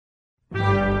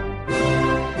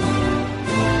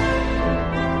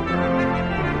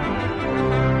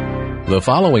The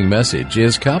following message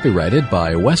is copyrighted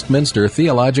by Westminster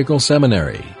Theological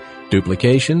Seminary.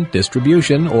 Duplication,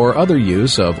 distribution, or other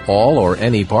use of all or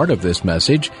any part of this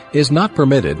message is not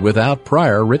permitted without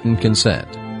prior written consent.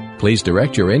 Please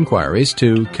direct your inquiries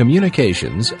to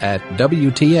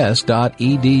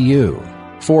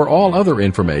communications@wts.edu. For all other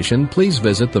information, please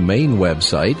visit the main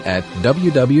website at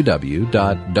www.wts.edu.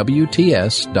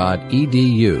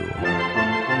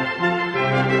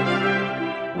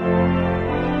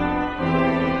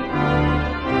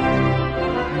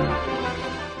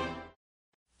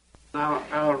 Now,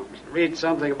 I'll read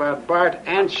something about Barth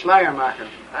and Schleiermacher.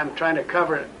 I'm trying to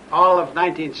cover all of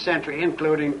 19th century,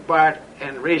 including Barth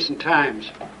and recent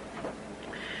times.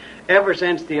 Ever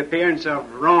since the appearance of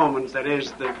Romans, that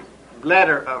is, the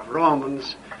letter of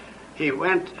Romans, he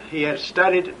had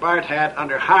studied, Barth had,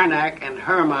 under Harnack and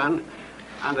Hermann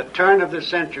on the turn of the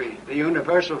century, the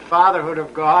universal fatherhood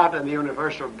of God and the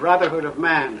universal brotherhood of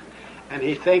man. And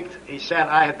he said,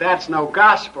 that's no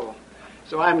gospel.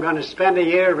 So I'm going to spend a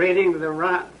year reading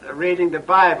the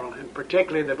Bible, and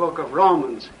particularly the book of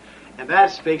Romans. And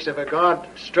that speaks of a God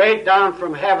straight down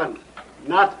from heaven,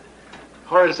 not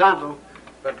horizontal,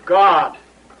 but God.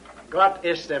 Gott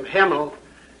ist im Himmel.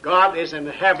 God is in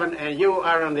heaven, and you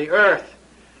are on the earth.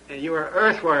 And you are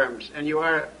earthworms, and you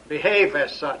behave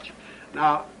as such.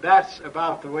 Now, that's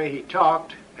about the way he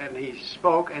talked, and he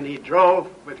spoke, and he drove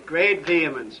with great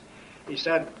vehemence. He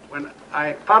said, when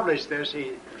I published this,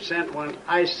 he sent one.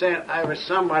 I was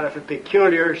somewhat of a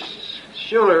peculiar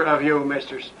schuler of you,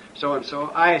 Mr.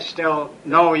 So-and-so. I still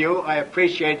know you. I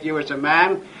appreciate you as a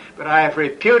man, but I have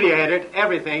repudiated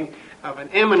everything of an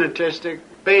immanentistic,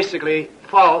 basically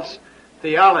false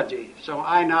theology. So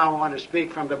I now want to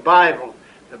speak from the Bible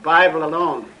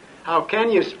alone. How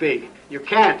can you speak? You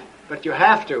can't, but you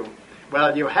have to.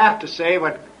 Well, you have to say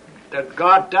what that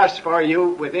God does for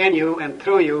you, within you, and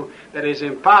through you, that is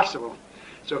impossible.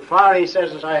 So far, he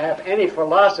says, as I have any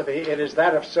philosophy, it is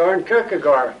that of Søren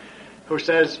Kierkegaard, who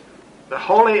says, the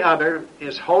holy other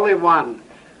is holy one,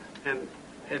 and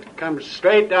it comes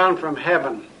straight down from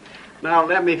heaven. Now,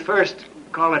 let me first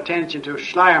call attention to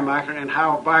Schleiermacher and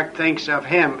how Barth thinks of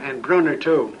him, and Brunner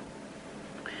too.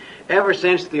 Ever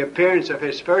since the appearance of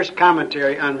his first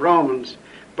commentary on Romans,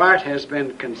 Barth has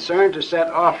been concerned to set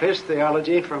off his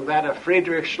theology from that of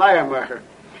Friedrich Schleiermacher.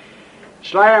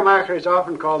 Schleiermacher is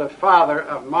often called the father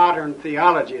of modern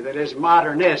theology, that is,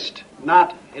 modernist,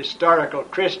 not historical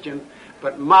Christian,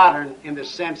 but modern in the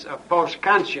sense of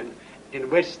post-Kantian, in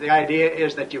which the idea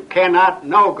is that you cannot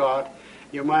know God,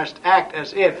 you must act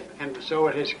as if, and so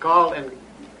it is called, and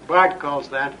Barth calls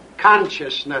that,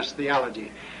 consciousness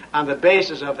theology, on the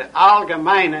basis of the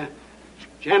allgemeine,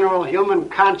 general human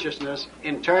consciousness,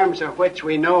 in terms of which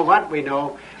we know what we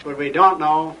know, but we don't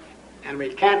know, and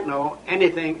we can't know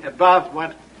anything above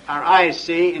what our eyes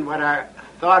see and what our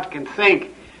thought can think.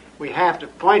 We have to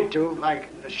point to, like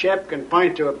a ship can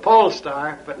point to a pole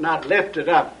star, but not lift it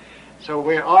up. So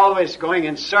we're always going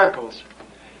in circles.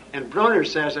 And Brunner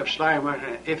says of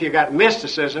Schleiermacher, if you got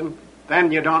mysticism,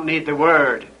 then you don't need the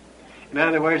Word. In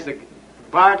other words,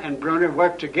 Barth and Brunner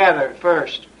worked together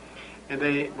first. And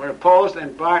they were opposed,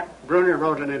 and Brunner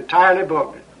wrote an entirely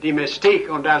book, Die Mystik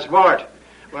und das Wort.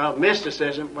 Well,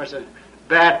 mysticism was a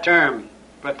bad term,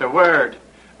 but the Word,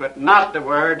 but not the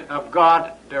Word of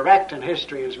God direct in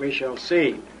history, as we shall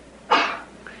see.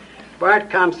 Barth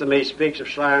constantly speaks of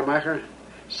Schleiermacher.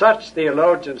 Such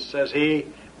theologians, says he,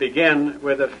 begin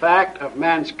with the fact of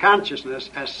man's consciousness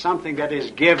as something that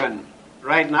is given,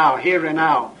 right now, here and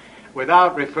now,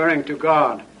 without referring to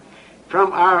God.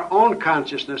 From our own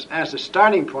consciousness as a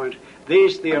starting point,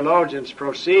 these theologians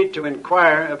proceed to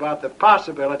inquire about the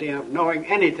possibility of knowing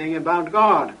anything about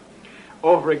God.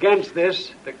 Over against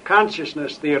this, the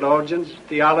consciousness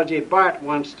theology, Barth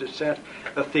wants to set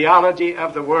the theology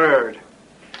of the Word.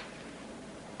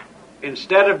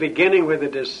 Instead of beginning with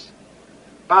the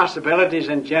possibilities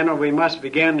in general, we must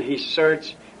begin, he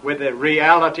asserts, with the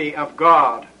reality of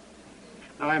God.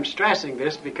 Now, I'm stressing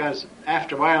this because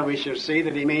after a while we shall see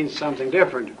that he means something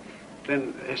different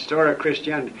than historic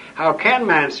Christianity. How can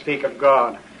man speak of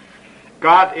God?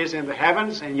 God is in the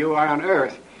heavens and you are on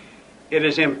earth. It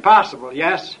is impossible,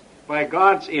 yes, by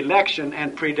God's election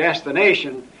and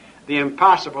predestination, the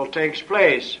impossible takes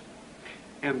place.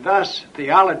 And thus,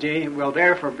 theology will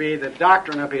therefore be the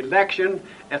doctrine of election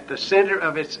at the center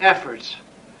of its efforts.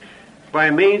 By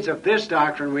means of this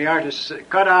doctrine, we are to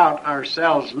cut out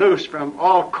ourselves loose from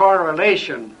all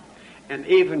correlation and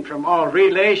even from all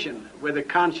relation with the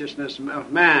consciousness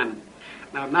of man.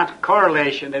 Now, not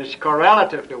correlation that is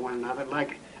correlative to one another,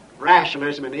 like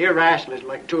rationalism and irrationalism,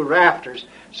 like two rafters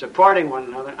supporting one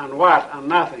another on what? On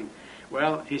nothing.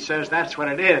 Well, he says that's what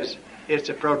it is. It's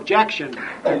a projection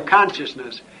through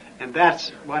consciousness, and that's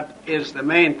what is the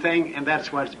main thing, and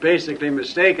that's what's basically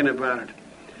mistaken about it.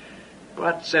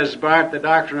 But, says Barth, the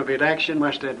doctrine of election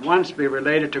must at once be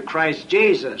related to Christ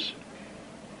Jesus.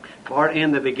 For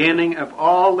in the beginning of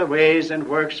all the ways and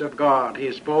works of God, he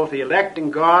is both the electing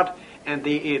God and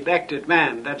the elected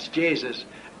man. That's Jesus.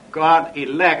 God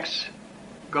elects.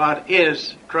 God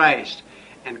is Christ.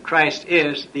 And Christ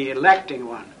is the electing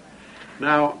one.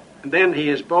 Now, then he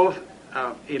is both,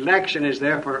 election is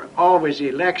therefore always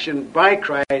election by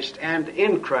Christ and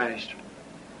in Christ.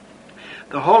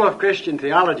 The whole of Christian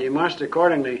theology must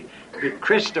accordingly be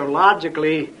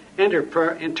Christologically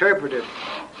interpreted.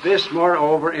 This,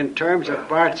 moreover, in terms of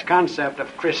Barth's concept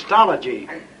of Christology.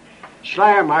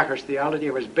 Schleiermacher's theology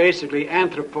was basically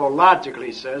anthropological,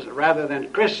 he says, rather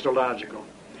than Christological.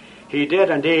 He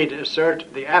did indeed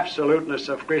assert the absoluteness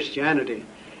of Christianity.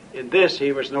 In this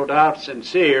he was no doubt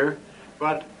sincere,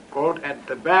 but, quote, at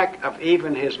the back of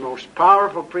even his most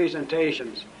powerful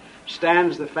presentations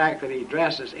stands the fact that he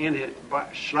addresses in his,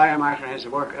 Schleiermacher, his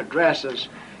work, addresses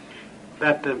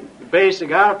that the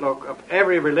basic outlook of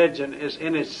every religion is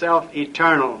in itself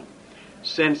eternal,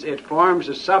 since it forms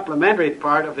a supplementary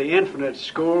part of the infinite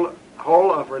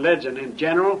whole of religion in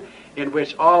general, in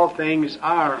which all things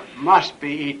must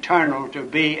be eternal to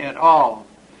be at all.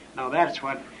 Now that's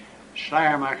what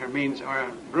Schleiermacher means,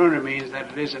 or Brunner means,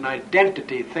 that it is an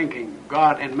identity thinking.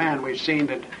 God and man, we've seen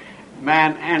that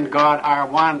man and God are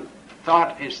one.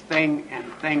 Thought is thing,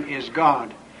 and thing is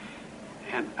God.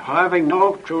 And having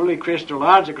no truly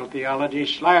Christological theology,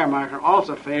 Schleiermacher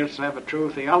also fails to have a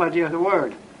true theology of the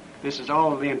Word. This is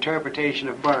all the interpretation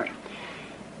of Barth.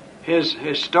 His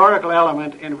historical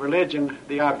element in religion,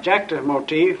 the objective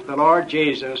motif, the Lord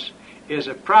Jesus, is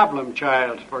a problem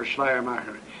child for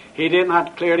Schleiermacher. He did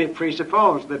not clearly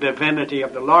presuppose the divinity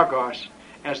of the Logos,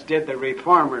 as did the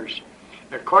Reformers.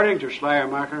 According to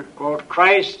Schleiermacher, quote,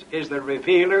 Christ is the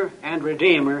revealer and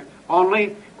redeemer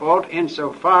only, quote,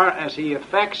 insofar as he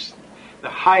affects the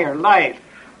higher life.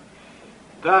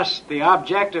 Thus, the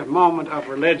objective moment of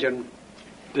religion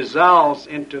dissolves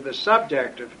into the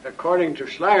subjective. According to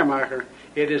Schleiermacher,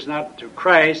 it is not to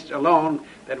Christ alone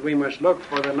that we must look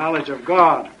for the knowledge of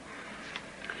God.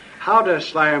 How does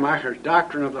Schleiermacher's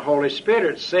doctrine of the Holy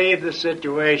Spirit save the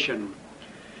situation?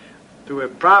 Through a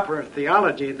proper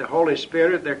theology, the Holy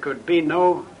Spirit, there could be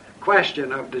no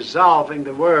question of dissolving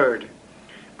the Word.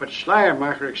 But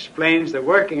Schleiermacher explains the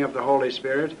working of the Holy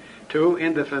Spirit, too,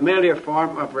 in the familiar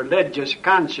form of religious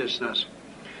consciousness.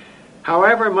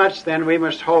 However much, then, we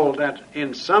must hold that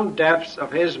in some depths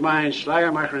of his mind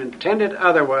Schleiermacher intended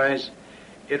otherwise,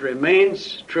 it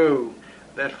remains true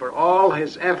that for all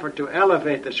his effort to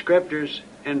elevate the Scriptures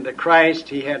in the Christ,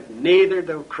 he had neither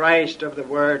the Christ of the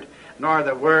Word nor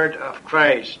the Word of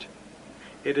Christ.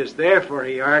 It is therefore,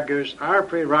 he argues, our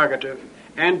prerogative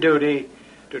and duty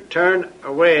to turn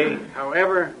away,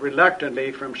 however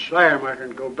reluctantly, from Schleiermacher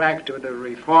and go back to the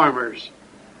Reformers.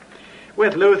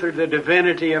 With Luther, the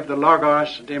divinity of the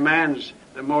Logos demands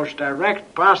the most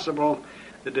direct possible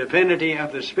the divinity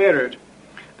of the Spirit.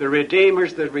 The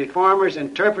Redeemers, the Reformers,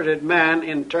 interpreted man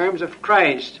in terms of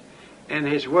Christ and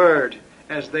his Word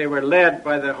as they were led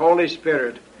by the Holy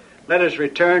Spirit. Let us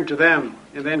return to them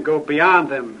and then go beyond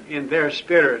them in their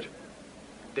spirit.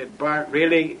 Did Barth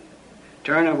really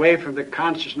turn away from the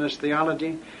consciousness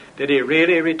theology? Did he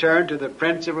really return to the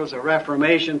principles of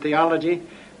Reformation theology?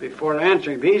 Before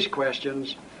answering these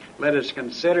questions, let us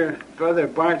consider further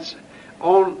Barth's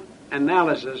own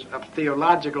analysis of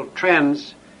theological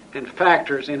trends and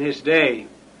factors in his day.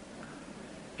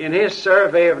 In his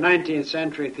survey of 19th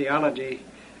century theology,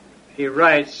 he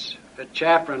writes a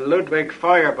chapter on Ludwig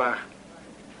Feuerbach,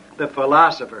 the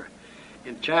philosopher.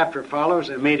 And chapter follows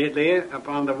immediately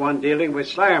upon the one dealing with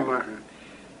Schleiermacher.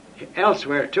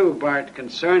 Elsewhere, too, Barth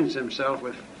concerns himself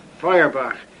with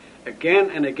Feuerbach. Again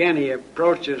and again he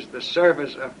approaches the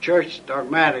surface of church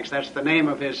dogmatics. That's the name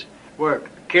of his work,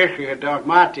 Kirche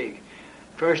Dogmatik.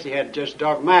 First he had just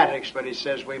dogmatics, but he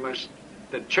says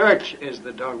the church is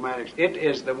the dogmatics. It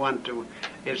is the one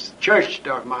it's church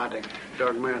dogmatics.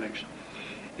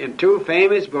 In two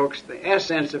famous books, The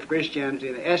Essence of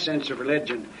Christianity, The Essence of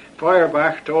Religion,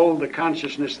 Feuerbach told the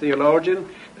consciousness theologian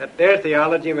that their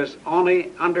theology was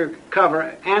only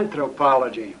undercover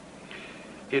anthropology.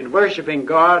 In worshiping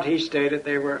God, he stated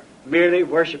they were merely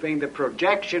worshiping the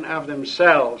projection of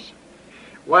themselves.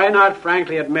 Why not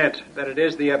frankly admit that it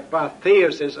is the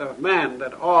apotheosis of man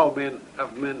that all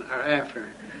men are after?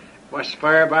 Was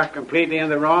Feuerbach completely in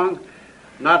the wrong?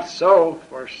 Not so,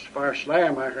 for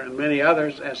Schleiermacher and many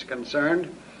others as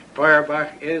concerned.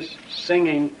 Feuerbach is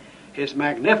singing his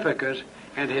Magnificat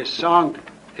and his song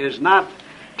is not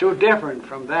too different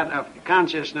from that of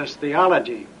consciousness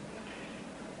theology.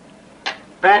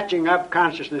 Patching up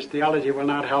consciousness theology will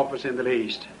not help us in the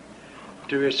least.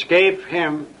 To escape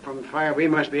him from the fire, we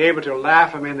must be able to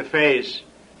laugh him in the face.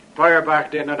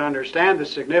 Feuerbach did not understand the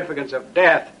significance of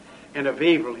death and of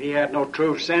evil. He had no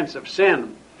true sense of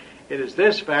sin. It is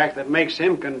this fact that makes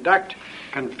him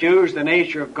confuse the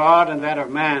nature of God and that of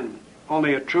man.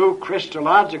 Only a true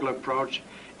Christological approach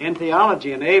in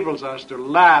theology enables us to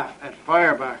laugh at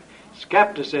Feuerbach.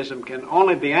 Skepticism can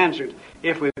only be answered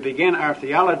if we begin our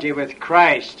theology with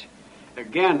Christ.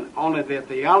 Again, only the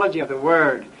theology of the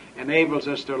Word enables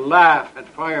us to laugh at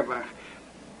Feuerbach.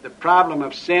 The problem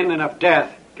of sin and of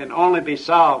death can only be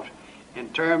solved in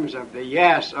terms of the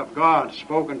yes of God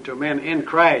spoken to men in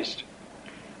Christ.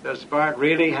 Does Barth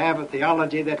really have a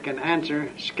theology that can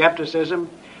answer skepticism?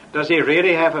 Does he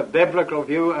really have a biblical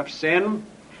view of sin?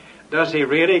 Does he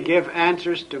really give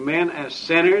answers to men as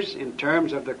sinners in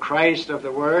terms of the Christ of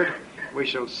the Word? We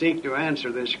shall seek to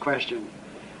answer this question.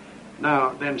 Now,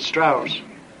 then Strauss.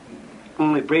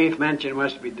 Only brief mention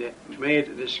must be made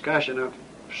a discussion of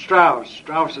Strauss.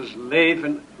 Strauss's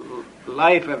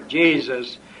life of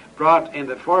Jesus brought in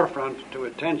the forefront to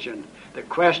attention the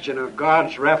question of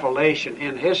God's revelation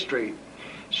in history.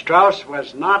 Strauss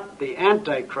was not the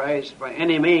Antichrist by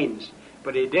any means,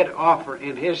 but he did offer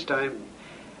in his time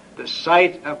the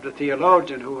sight of the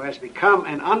theologian who has become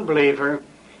an unbeliever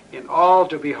in all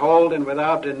to behold, and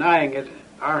without denying it,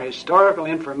 our historical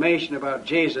information about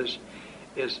Jesus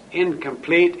is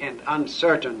incomplete and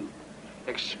uncertain.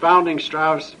 Expounding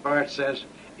Strauss, Barth says,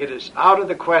 it is out of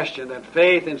the question that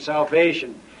faith in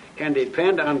salvation can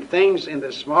depend on things in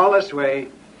the smallest way,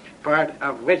 part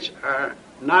of which are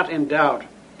not in doubt.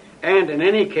 And in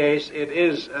any case, it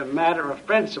is a matter of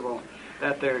principle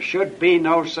that there should be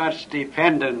no such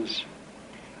dependence.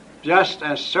 Just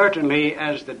as certainly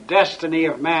as the destiny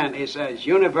of man is as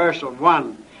universal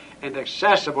one and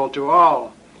accessible to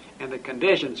all, and the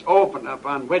conditions open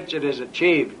upon which it is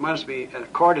achieved must be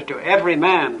accorded to every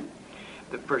man,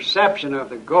 the perception of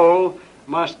the goal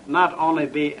must not only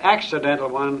be accidental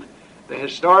one, the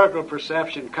historical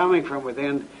perception coming from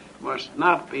within must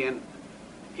not be in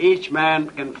each man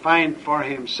can find for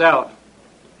himself.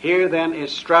 Here then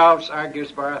is Strauss,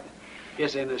 argues Barth,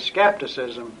 is in a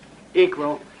skepticism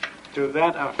equal to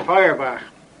that of Feuerbach.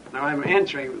 Now I'm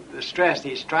answering the stress.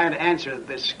 He's trying to answer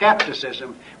the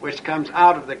skepticism which comes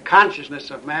out of the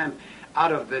consciousness of man,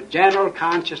 out of the general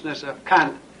consciousness of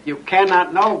Kant. You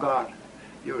cannot know God.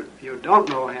 You don't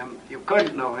know him. You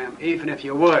couldn't know him, even if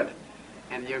you would.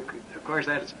 And of course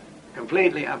that's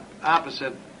completely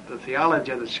opposite the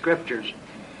theology of the Scriptures.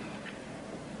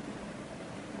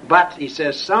 But, he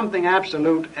says, something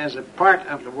absolute as a part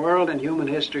of the world and human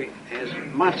history as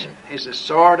much as a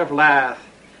sword of Lath.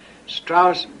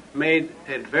 Strauss made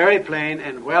it very plain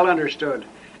and well understood,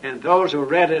 and those who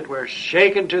read it were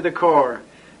shaken to the core,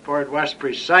 for it was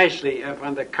precisely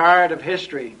upon the card of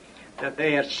history that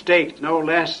they had staked no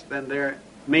less than their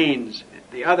means,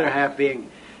 the other half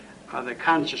being the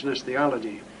consciousness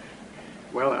theology.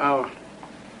 Well,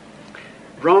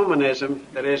 Romanism,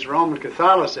 that is Roman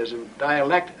Catholicism,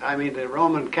 the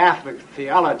Roman Catholic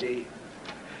theology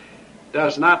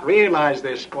does not realize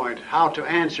this point, how to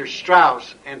answer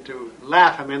Strauss and to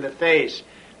laugh him in the face,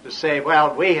 to say,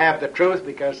 well, we have the truth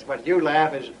because what you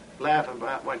laugh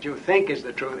about, what you think is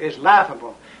the truth, is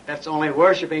laughable. That's only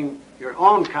worshiping your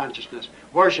own consciousness,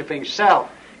 worshiping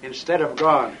self instead of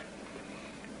God.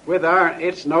 With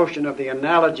its notion of the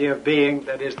analogy of being,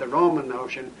 that is the Roman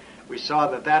notion, we saw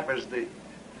that was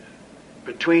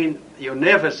between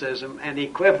univocism and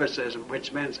equivocism,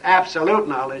 which means absolute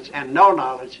knowledge and no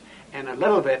knowledge, and a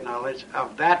little bit knowledge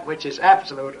of that which is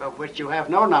absolute, of which you have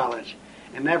no knowledge,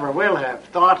 and never will have.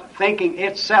 Thought, thinking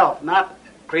itself, not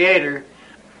creator,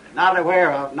 not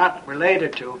aware of, not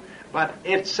related to, but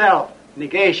itself,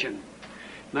 negation.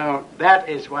 Now, that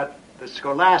is what the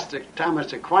scholastic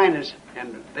Thomas Aquinas,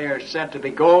 and they are said to be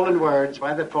golden words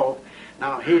by the Pope.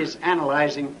 Now, he is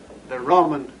analyzing the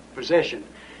Roman position.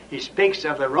 He speaks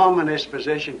of the Romanist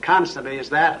position constantly as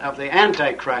that of the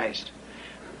Antichrist.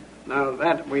 Now,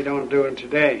 that we don't do it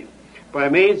today. By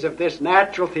means of this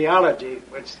natural theology,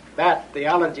 which that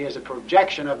theology is a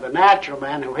projection of the natural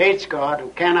man who hates God, who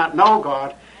cannot know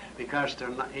God, because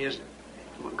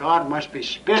God must be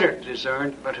spirit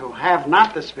discerned, but who have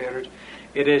not the Spirit,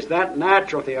 it is that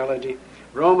natural theology.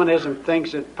 Romanism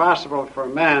thinks it possible for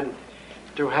man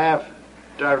to have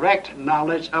direct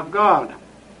knowledge of God.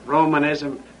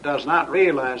 Romanism does not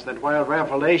realize that while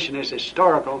revelation is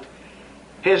historical,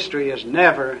 history is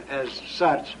never as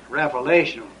such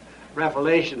revelational.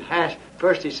 Revelation has,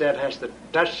 first he said, has the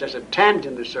Dutch as a tent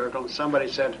in the circle, and somebody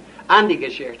said, an die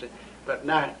Geschichte, but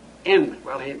not in.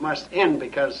 Well, he must in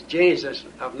because Jesus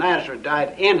of Nazareth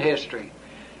died in history.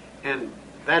 And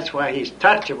that's why he's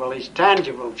touchable, he's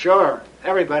tangible, sure.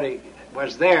 Everybody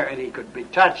was there and he could be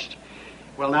touched.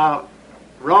 Well, now,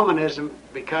 Romanism,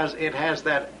 because it has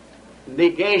that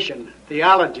negation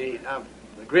theology of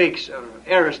the Greeks, of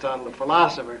Aristotle, the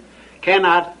philosopher,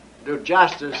 cannot do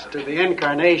justice to the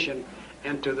incarnation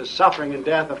and to the suffering and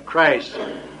death of Christ.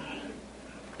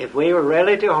 If we were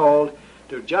ready to hold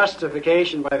to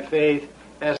justification by faith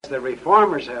as the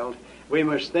Reformers held, we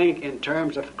must think in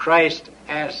terms of Christ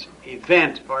as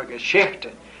event or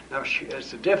Geschichte. Now,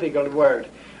 it's a difficult word,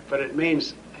 but it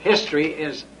means history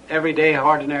is everyday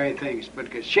ordinary things,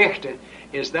 but Geschichte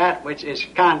is that which is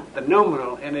Kant, the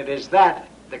numeral, and it is that,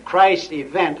 the Christ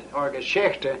event or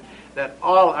Geschichte, that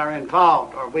all are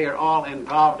involved, or we are all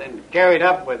involved and carried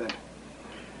up with it.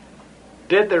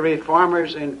 Did the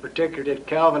Reformers, in particular, did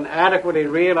Calvin adequately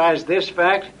realize this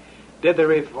fact? Do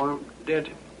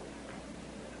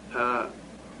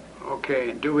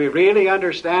we really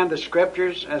understand the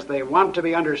Scriptures as they want to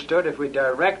be understood if we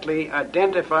directly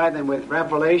identify them with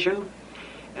revelation?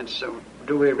 And so,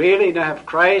 do we really have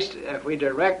Christ if we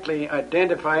directly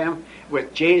identify him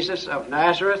with Jesus of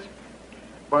Nazareth?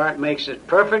 Barth makes it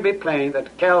perfectly plain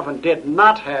that Calvin did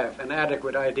not have an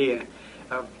adequate idea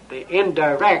of the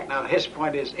indirect. Now, his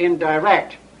point is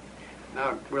indirect.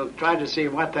 Now, we'll try to see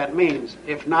what that means.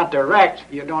 If not direct,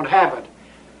 you don't have it.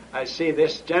 I see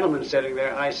this gentleman sitting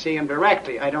there. I see him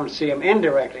directly. I don't see him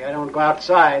indirectly. I don't go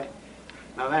outside.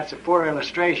 Now, that's a poor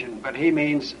illustration, but he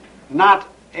means not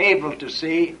able to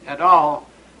see at all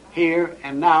here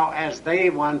and now as they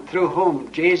one through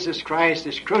whom Jesus Christ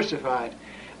is crucified.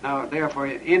 Now, therefore,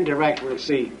 indirect we'll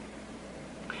see.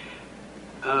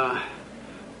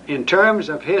 In terms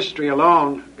of history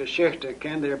alone, Geschichte,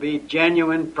 can there be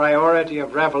genuine priority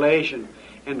of revelation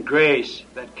and grace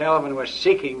that Calvin was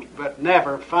seeking but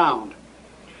never found?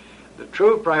 The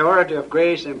true priority of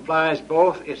grace implies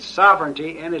both its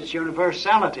sovereignty and its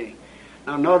universality.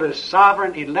 Now notice,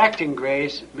 sovereign electing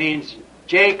grace means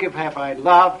Jacob have I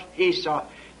loved, Esau.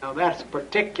 Now that's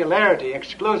particularity,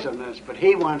 exclusiveness, but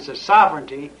he wants a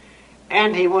sovereignty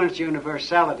and he wants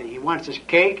universality. He wants his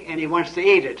cake and he wants to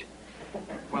eat it.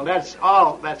 Well, that's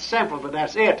simple, but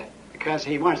that's it. Because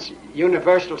he wants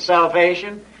universal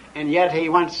salvation and yet he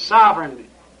wants sovereignty.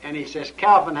 And he says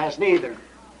Calvin has neither.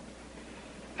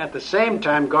 At the same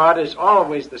time, God is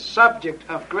always the subject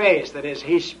of grace. That is,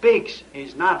 he speaks.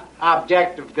 He's not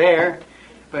objective there,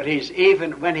 but he's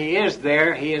even when he is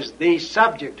there, he is the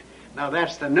subject. Now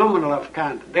that's the nominal of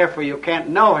Kant. Therefore you can't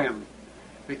know him,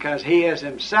 because he is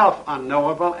himself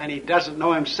unknowable and he doesn't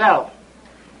know himself.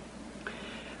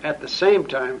 At the same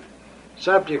time,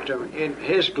 subject to in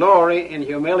his glory, in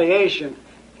humiliation,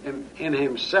 in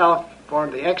himself for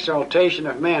the exaltation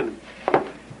of men.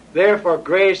 Therefore,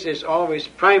 grace is always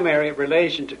primary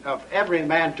relation of every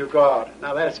man to God.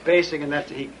 Now that's basic, and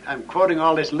I'm quoting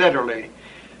all this literally.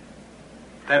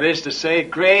 That is to say,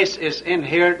 grace is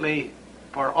inherently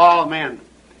for all men.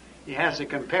 He has a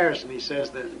comparison. He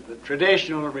says that the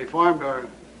traditional Reformed or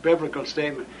biblical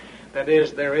statement, that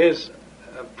is, there is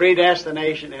a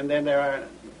predestination and then there are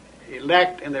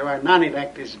elect and there are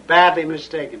non-elect, is badly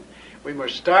mistaken. We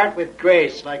must start with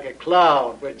grace like a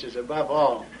cloud which is above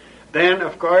all. Then,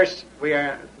 of course, we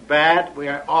are bad. We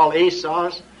are all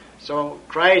Esau's. So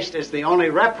Christ is the only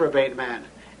reprobate man.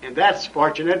 And that's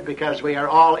fortunate because we are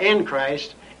all in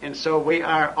Christ. And so we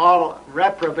are all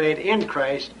reprobate in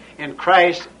Christ. And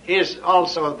Christ is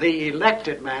also the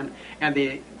elected man. And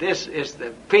this is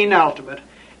the penultimate.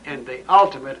 And the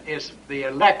ultimate is the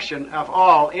election of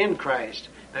all in Christ.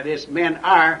 That is, men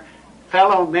are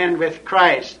fellow men with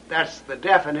Christ. That's the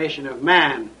definition of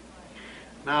man.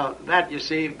 Now, that, you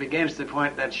see, begins the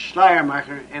point that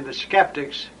Schleiermacher and the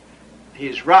skeptics,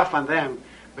 he's rough on them,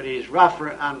 but he's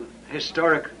rougher on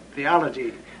historic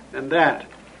theology than that.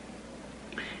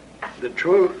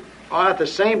 At the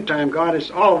same time, God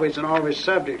is always and always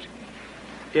subject.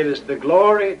 It is the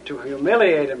glory to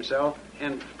humiliate himself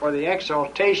and for the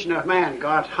exaltation of man.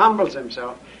 God humbles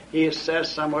himself. He says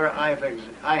somewhere,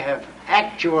 I have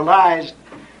actualized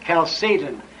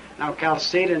Chalcedon. Now,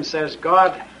 Chalcedon says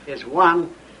God is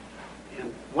one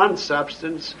in one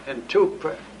substance and two,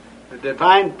 a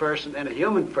divine person and a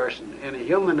human person, and a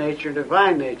human nature,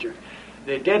 divine nature.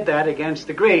 They did that against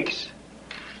the Greeks.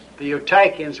 The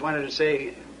Eutychians wanted to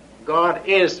say God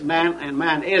is man and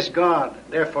man is God.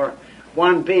 Therefore,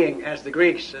 one being, as the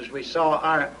Greeks, as we saw,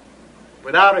 are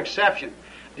without exception.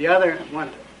 The other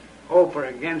went over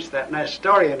against that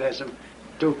Nestorianism,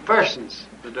 two persons,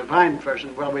 the divine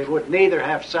person, well, we would neither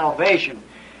have salvation,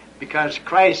 because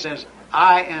Christ says,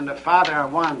 I and the Father are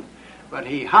one. But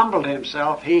he humbled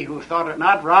himself, he who thought it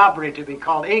not robbery to be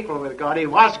called equal with God. He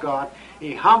was God.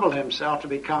 He humbled himself to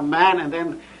become man, and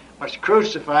then was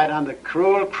crucified on the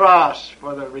cruel cross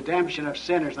for the redemption of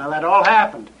sinners. Now that all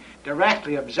happened,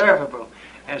 directly observable.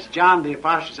 As John the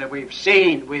Apostle said, we've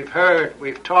seen, we've heard,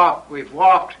 we've talked, we've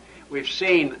walked, we've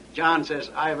seen. John says,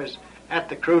 I was at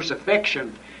the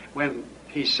crucifixion when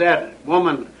he said,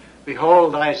 Woman,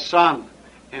 behold thy son.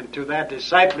 And to that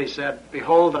disciple he said,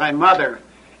 Behold thy mother.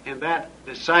 And that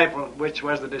disciple, which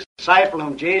was the disciple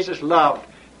whom Jesus loved,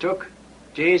 took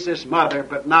Jesus' mother,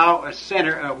 but now a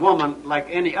sinner, a woman like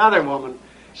any other woman,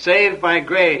 saved by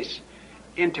grace,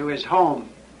 into his home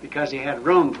because he had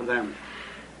room for them.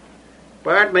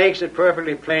 Barth makes it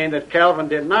perfectly plain that Calvin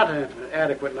did not have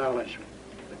adequate knowledge.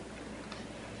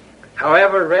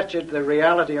 However wretched the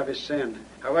reality of his sin,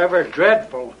 however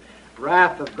dreadful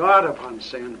wrath of God upon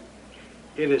sin,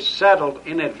 it is settled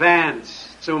in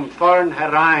advance, zum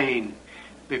vornherein.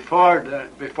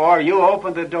 Before you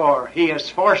open the door, he has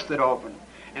forced it open.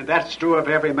 And that's true of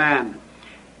every man.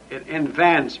 It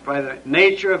advance by the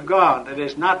nature of God. That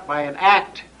is not by an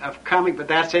act of coming, but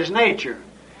that's his nature.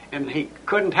 And he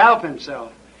couldn't help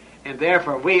himself. And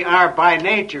therefore we are by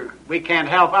nature. We can't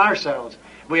help ourselves.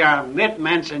 We are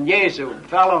Mitmenschen Jesu,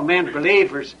 fellow men,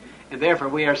 believers. And therefore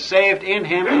we are saved in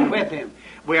him and with him.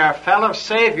 We are fellow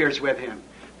saviors with him.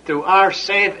 Through our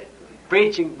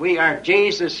preaching, we are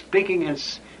Jesus speaking,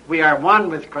 and we are one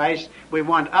with Christ. We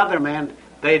want other men.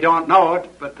 They don't know it,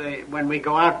 but when we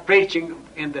go out preaching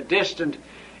in the distant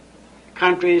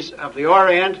countries of the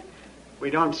Orient, we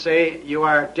don't say, you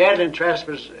are dead in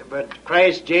trespass, but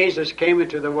Christ Jesus came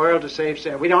into the world to save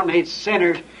sinners. We don't need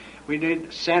sinners. We need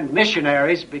to send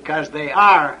missionaries because they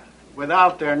are,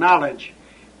 without their knowledge,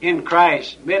 in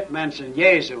Christ, Mitmenschen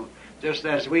Jesu, just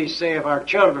as we say of our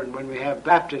children when we have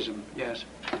baptism. Yes.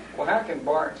 Well, how can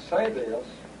Barth say this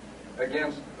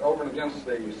over and against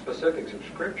the specifics of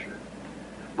Scripture?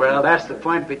 Well, that's the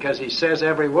point, because he says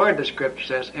every word the Scripture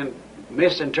says and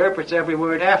misinterprets every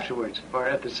word afterwards or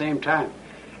at the same time.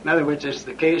 In other words, it's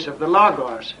the case of the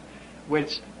Logos,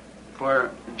 which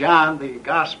for John, the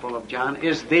Gospel of John,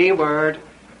 is the Word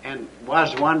and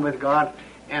was one with God.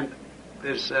 And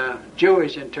this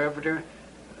Jewish interpreter,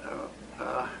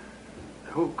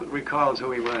 who recalls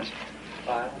who he was?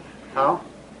 Philo. How?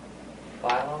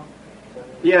 Philo?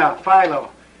 Yeah,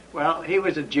 Philo. Well, he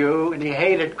was a Jew and he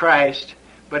hated Christ,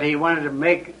 but he wanted to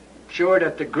make sure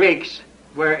that the Greeks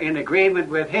were in agreement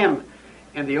with him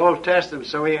in the Old Testament.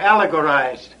 So he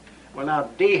allegorized. Well, now,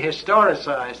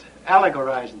 dehistoricized,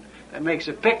 allegorizing. That makes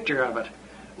a picture of it.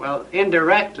 Well,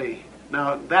 indirectly.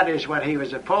 Now, that is what he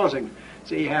was opposing.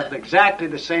 So you have exactly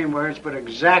the same words, but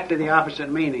exactly the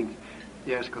opposite meaning.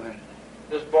 Yes, go ahead.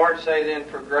 Does Barth say then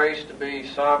for grace to be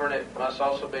sovereign, it must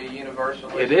also be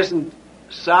universal? It isn't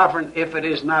sovereign if it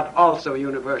is not also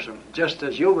universal. Just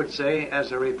as you would say,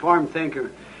 as a Reformed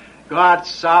thinker, God's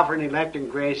sovereign electing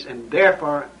grace, and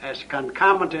therefore as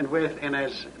concomitant with and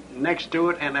as next to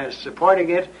it and as supporting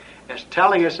it, as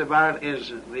telling us about it,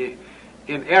 is the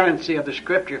inerrancy of the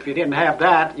Scripture. If you didn't have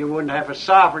that, you wouldn't have a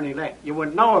sovereign elect. You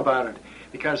wouldn't know about it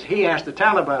because he has to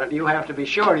tell about it. You have to be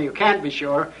sure. You can't be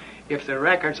sure if the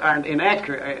records aren't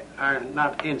inaccurate, are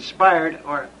not inspired,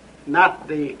 or not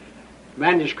the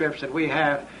manuscripts that we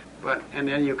have. And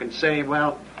then you can say,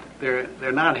 well,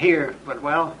 they're not here, but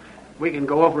well, we can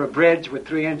go over a bridge with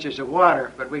 3 inches of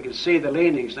water, but we can see the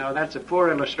leanings. Now that's a poor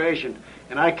illustration,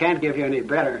 and I can't give you any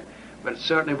better, but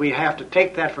certainly we have to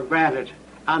take that for granted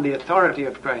on the authority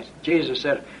of Christ. Jesus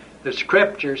said, the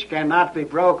Scriptures cannot be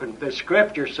broken. The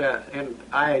Scripture said, and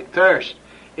I thirst.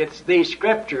 It's the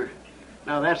Scripture.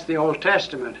 Now that's the Old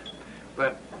Testament.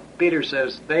 But Peter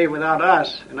says, they without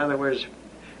us. In other words,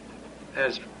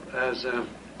 as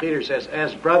Peter says,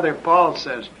 as Brother Paul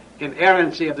says,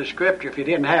 inerrancy of the Scripture. If you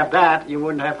didn't have that, you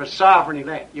wouldn't have a sovereign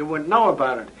elect. You wouldn't know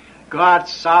about it.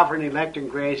 God's sovereign electing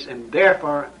grace, and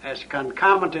therefore as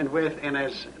concomitant with and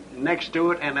as next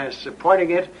to it and as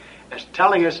supporting it, as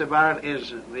telling us about it,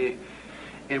 is the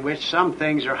in which some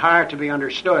things are hard to be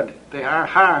understood. They are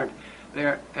hard.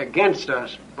 They're against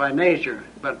us by nature,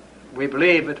 but we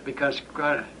believe it because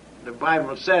God, the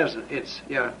Bible says it's,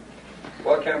 yeah.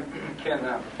 Well, can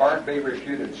Barth be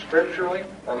refuted scripturally,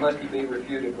 or must he be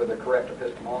refuted with a correct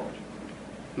epistemology?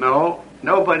 No,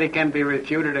 nobody can be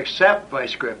refuted except by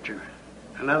Scripture.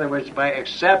 In other words, by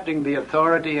accepting the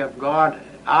authority of God.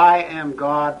 I am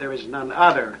God, there is none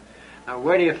other. Now,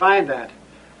 where do you find that?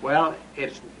 Well,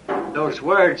 those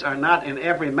words are not in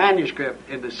every manuscript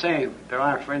in the same. There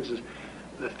are, for instance,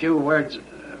 the few words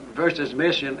versus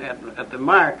mission at the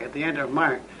mark, at the end of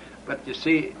Mark. But you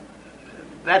see,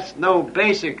 that's no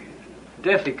basic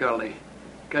difficulty,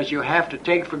 because you have to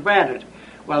take for granted.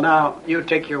 Well, now, you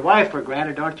take your wife for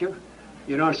granted, don't you?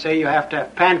 You don't say you have to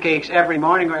have pancakes every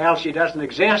morning or else she doesn't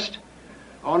exist.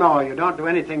 Oh, no, you don't do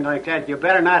anything like that. You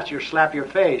better not slap your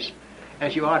face,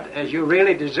 as you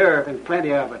really deserve, and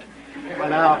plenty of it.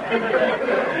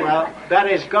 Well, that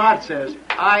is, God says,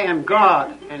 I am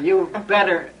God, and you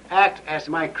better act as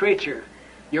my creature.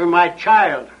 You're my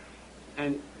child,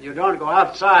 and you don't go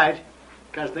outside,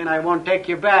 because then I won't take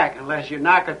you back unless you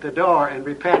knock at the door and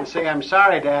repent and say, I'm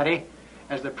sorry, Daddy.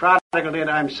 As the prodigal did,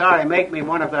 I'm sorry, make me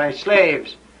one of thy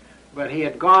slaves. But he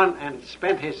had gone and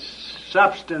spent his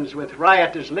substance with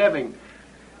riotous living.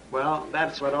 Well,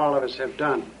 that's what all of us have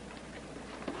done.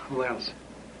 Who else?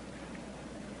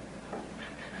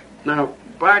 Now,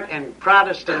 Barth and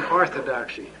Protestant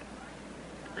orthodoxy.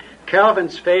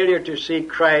 Calvin's failure to see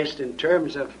Christ in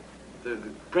terms of the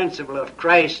principle of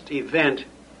Christ's event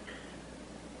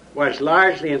was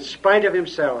largely in spite of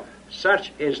himself.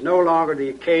 Such is no longer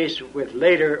the case with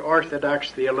later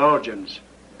Orthodox theologians.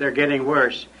 They're getting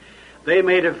worse. They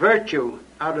made a virtue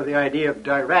out of the idea of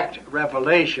direct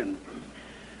revelation,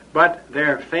 but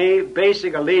their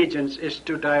basic allegiance is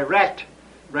to direct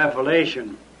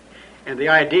revelation. And the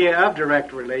idea of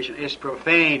direct relation is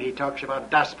profane. He talks about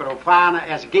das Profane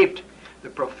es gibt, the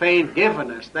profane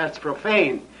given us. That's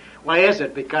profane. Why is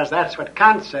it? Because that's what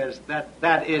Kant says,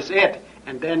 that is it.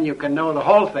 And then you can know the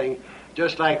whole thing,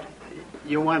 just like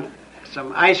you want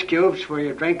some ice cubes for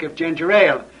your drink of ginger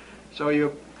ale. So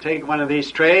you take one of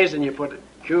these trays and you put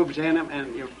cubes in them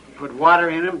and you put water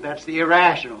in them. That's the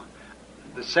irrational.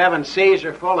 The 7 seas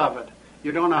are full of it.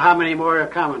 You don't know how many more are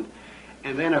coming.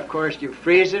 And then, of course, you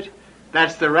freeze it.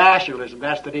 That's the rationalism.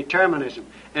 That's the determinism.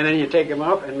 And then you take them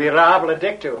up and mirabile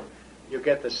dictu. You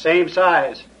get the same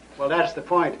size. Well, that's the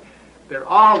point. They're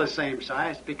all the same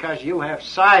size because you have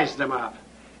sized them up.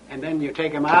 And then you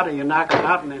take them out and you knock them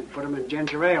out and then put them in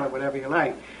ginger ale or whatever you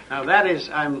like. Now that is,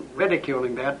 I'm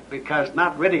ridiculing that because,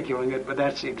 not ridiculing it, but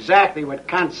that's exactly what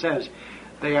Kant says.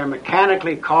 They are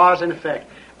mechanically cause and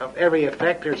effect. Of every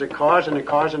effect there's a cause and a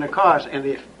cause and a cause. And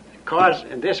the cause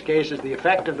in this case is the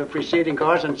effect of the preceding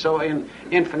cause, and so in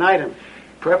infinitum.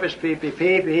 Purpose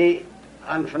PPP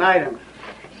infinitum.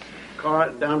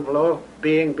 Cause down below,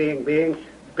 being, big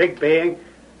being.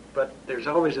 But there's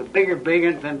always a bigger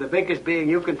being than the biggest being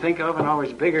you can think of, and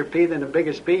always a bigger P than the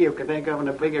biggest P you can think of, and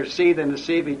a bigger C than the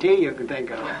CVT you can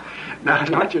think of. Now,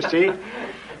 don't you see?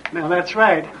 Now, that's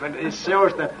right, but it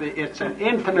shows that it's an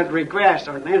infinite regress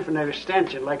or an infinite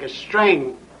extension, like a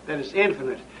string that is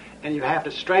infinite, and you have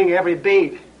to string every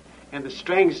bead. And the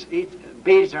strings,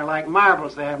 beads are like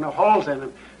marbles, they have no holes in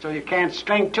them, so you can't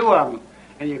string 2 of them,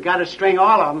 and you've got to string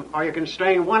all of them, or you can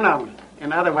string 1 of them,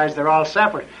 and otherwise they're all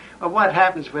separate. Well, what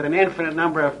happens with an infinite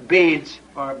number of beads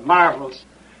or marbles?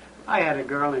 I had a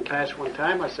girl in class one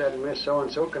time. I said, Miss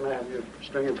So-and-so, can I have your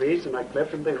string of beads? And I clipped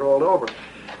them. They rolled over.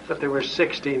 But there were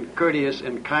 16 courteous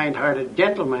and kind-hearted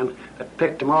gentlemen that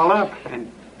picked them all up,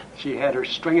 and she had her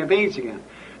string of beads again.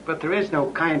 But there is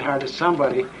no kind-hearted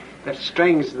somebody that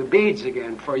strings the beads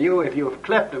again. For you, if you have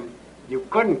clipped them, you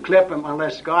couldn't clip them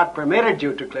unless God permitted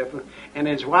you to clip them, and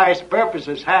His wise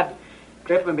purposes had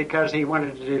clipped them because He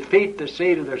wanted to defeat the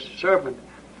seed of the serpent.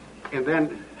 And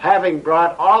then, having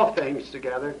brought all things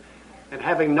together, and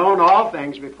having known all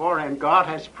things beforehand, God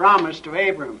has promised to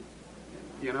Abram.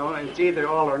 You know, it's either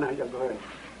all or not. Go ahead.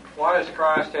 Why does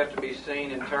Christ have to be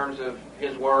seen in terms of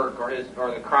His work or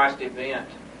the Christ event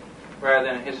rather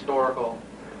than historical?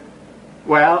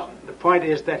 Well, the point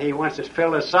is that he wants it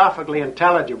philosophically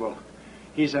intelligible.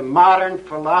 He's a modern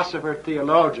philosopher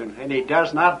theologian, and he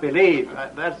does not believe.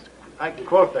 I can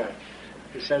quote that.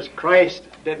 He says Christ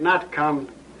did not come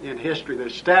in history. The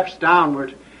steps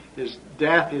downward, His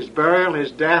death, His burial,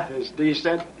 His death, His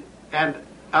descent, and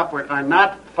upward are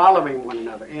not following one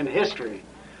another in history.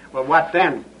 Well, what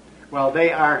then? Well,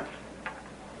 they are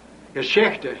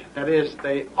Geschichte. That is,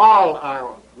 they all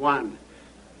are one,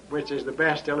 which is the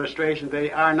best illustration.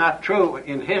 They are not true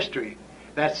in history.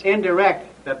 That's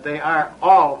indirect, that they are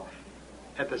all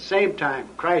at the same time.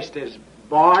 Christ is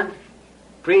born,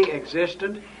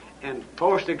 pre-existent, and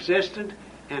post-existent,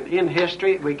 and in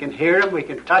history we can hear Him, we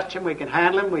can touch Him, we can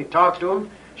handle Him, we talk to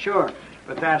Him, sure.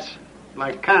 But that's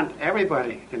like Kant.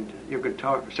 Everybody you could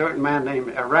talk. A certain man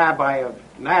named a rabbi of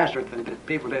Nazareth, and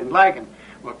people didn't like him.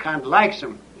 Well, Kant likes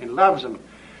him and loves him.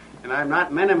 And I'm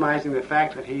not minimizing the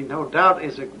fact that he no doubt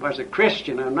was a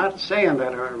Christian. I'm not saying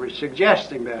that or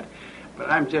suggesting that. But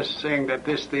I'm just saying that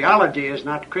this theology is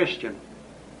not Christian.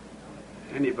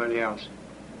 Anybody else?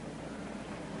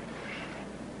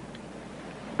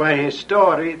 By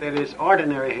history, that is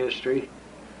ordinary history,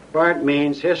 Barth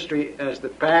means history as the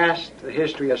past, the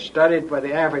history as studied by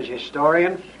the average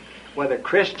historian, whether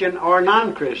Christian or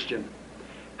non-Christian.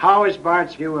 How is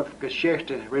Barth's view of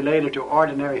Geschichte related to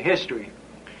ordinary history?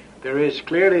 There is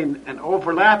clearly an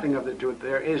overlapping of the two.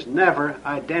 There is never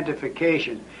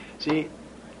identification. See,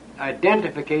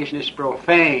 identification is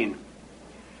profane.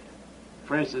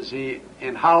 For instance,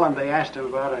 in Holland they asked him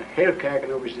about a Heelkijk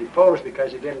who was deposed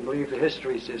because he didn't believe the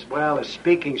history. He says, well, a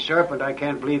speaking serpent, I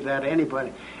can't believe that.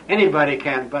 Anybody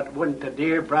can, but wouldn't the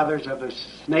dear brothers of the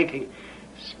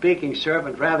speaking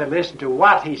serpent rather listen to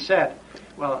what he said?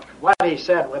 Well, what he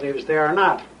said, whether he was there or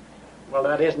not, well,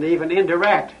 that isn't even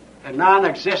indirect. A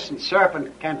non-existent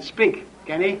serpent can't speak,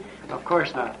 can he? Of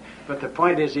course not. But the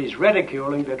point is he's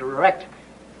ridiculing the direct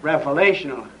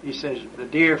revelational. He says, the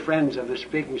dear friends of the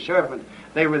speaking serpent,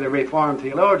 they were the Reformed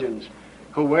theologians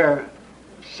who were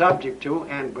subject to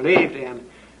and believed in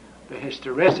the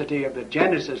historicity of the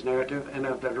Genesis narrative and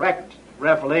of the direct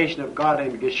revelation of God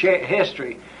in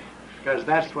history, because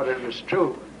that's what it was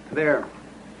true there.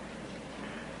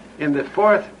 In the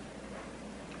fourth,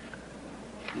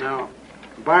 now,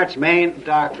 Barth's main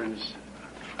doctrines.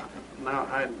 Now,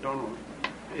 I don't know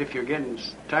if you're getting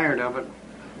tired of it,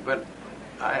 but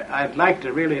I'd like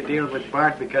to really deal with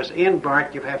Barth, because in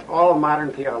Barth you have all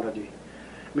modern theology.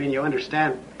 I mean, you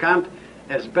understand Kant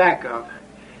as backup,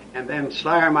 and then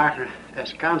Schleiermacher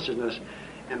as consciousness,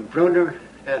 and Brunner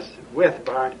as with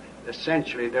Barth.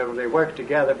 Essentially, they work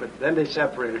together, but then they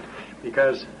separated,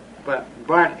 but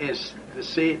Barth is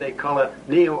they call it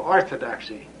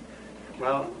neo-orthodoxy.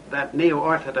 Well, that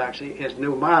neo-orthodoxy is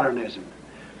new modernism,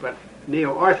 but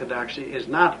neo-orthodoxy is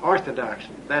not orthodox.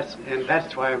 That's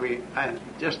why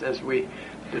just as we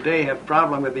today have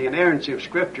problem with the inerrancy of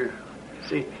Scripture.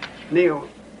 See,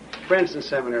 Princeton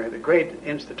Seminary, the great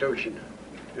institution.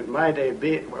 In my day,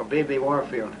 B.B.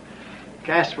 Warfield,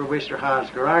 Caspar Wistar-Haas,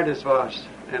 Gerardus Voss,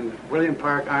 and William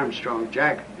Park Armstrong,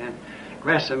 Jack and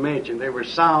Gresham Machen, they were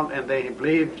sound and they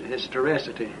believed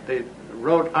historicity. They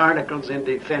wrote articles in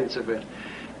defense of it.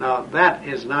 Now, that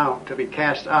is now to be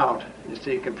cast out, you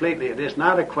see, completely. It is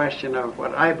not a question of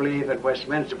what I believe and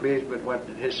Westminster believes, but what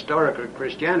historical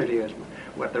Christianity is,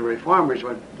 what the Reformers,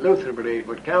 what Luther believed,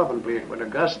 what Calvin believed, what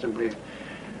Augustine believed,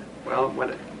 well,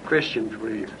 what Christians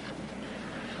believe.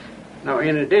 Now,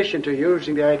 in addition to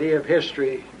using the idea of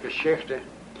history, Geschichte,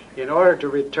 in order to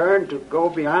return to go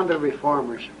beyond the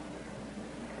Reformers,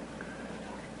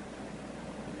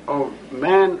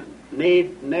 man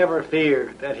need never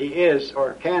fear that he is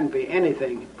or can be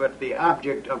anything but the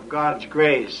object of God's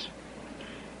grace.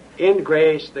 In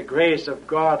grace, the grace of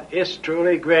God is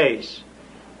truly grace.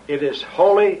 It is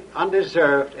wholly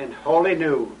undeserved and wholly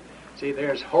new. See,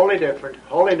 there's wholly different,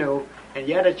 wholly new, and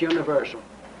yet it's universal.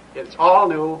 It's all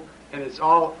new and it's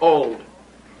all old.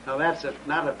 Now that's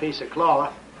not a piece of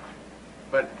cloth,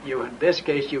 but in this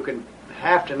case you can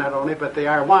have to not only, but they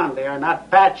are one. They are not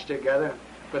patched together,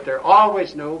 but they're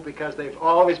always new because they've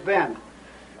always been.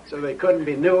 So they couldn't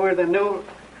be newer than new.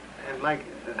 And like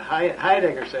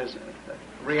Heidegger says,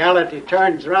 reality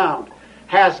turns around.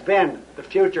 Has been. The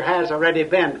future has already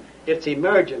been. It's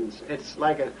emergence. It's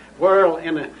like a whirl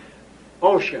in an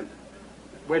ocean,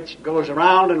 which goes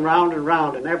around and round and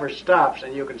round and never stops.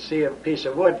 And you can see a piece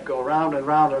of wood go round and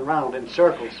round and round in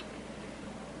circles.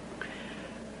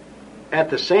 At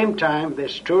the same time,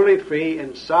 this truly free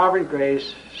and sovereign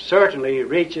grace certainly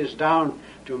reaches down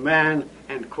to man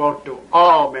and, quote, to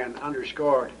all men,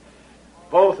 underscored.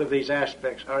 Both of these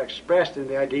aspects are expressed in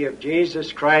the idea of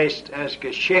Jesus Christ as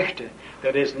Geschichte,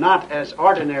 that is not as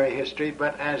ordinary history,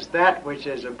 but as that which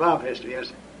is above history.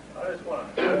 As I just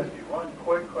want to ask you one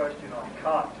quick question on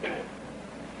Kant.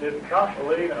 Did Kant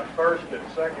believe in a first and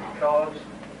second cause,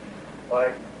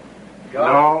 like God?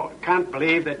 No, Kant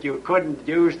believed that you couldn't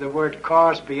use the word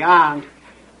cause beyond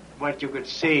what you could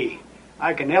see.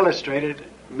 I can illustrate it.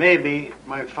 Maybe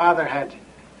my father had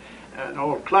an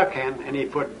old cluck hen and he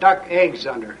put duck eggs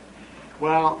under.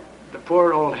 Well, the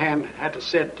poor old hen had to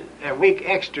sit a week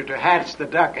extra to hatch the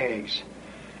duck eggs.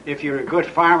 If you're a good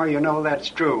farmer, you know that's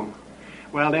true.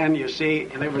 Well, then, you see,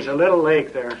 there was a little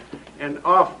lake there, and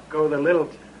off go the little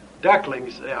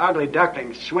ducklings, the ugly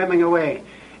ducklings, swimming away.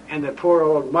 And the poor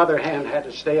old mother hen had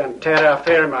to stay on terra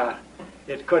firma.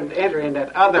 It couldn't enter in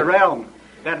that other realm.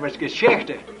 That was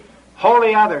Geschichte.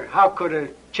 Wholly other. How could a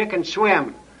chicken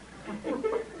swim?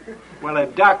 Well, a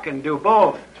duck can do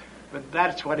both, but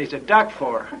that's what he's a duck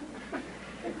for.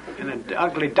 And an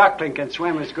ugly duckling can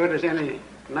swim as good as any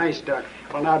nice duck.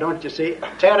 Well, now, don't you see?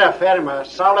 Terra firma,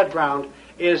 solid ground,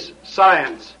 is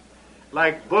science.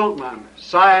 Like Bultmann,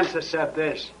 science has said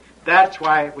this. That's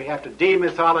why we have to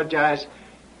demythologize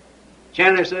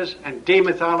Genesis and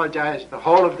demythologize the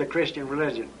whole of the Christian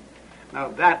religion. Now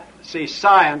that, see,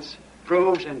 science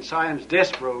proves and science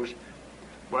disproves.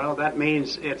 Well, that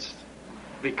means it's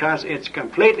because it's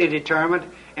completely determined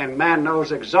and man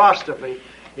knows exhaustively.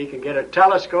 He can get a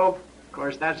telescope. Of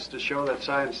course, that's to show that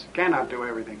science cannot do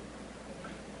everything.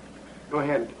 Go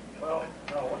ahead. Well,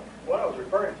 no, what I was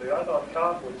referring to, I thought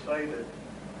Kant would say that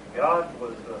God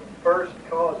was the first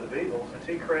cause of evil since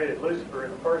he created Lucifer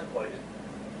in the first place.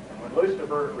 And when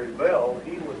Lucifer rebelled,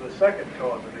 he was the second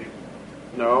cause of evil.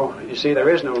 No, you see, there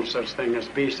is no such thing as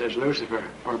beast as Lucifer.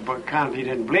 Or Kant, he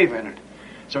didn't believe in it.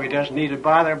 So he doesn't need to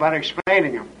bother about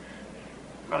explaining him.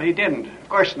 Well, he didn't. Of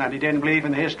course not. He didn't believe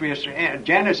in the history of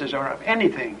Genesis or of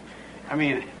anything. I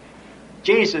mean,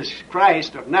 Jesus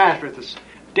Christ of Nazareth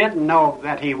didn't know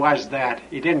that he was that.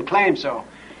 He didn't claim so.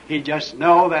 He just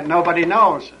know that nobody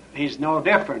knows. He's no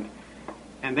different.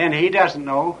 And then he doesn't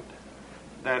know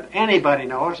that anybody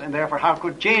knows, and therefore how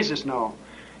could Jesus know?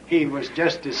 He was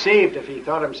just deceived if he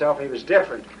thought himself he was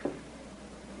different.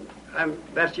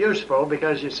 That's useful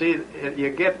because, you see, you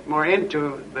get more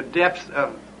into the depth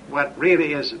of what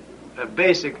really is a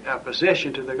basic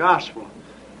opposition to the gospel.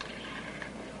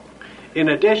 In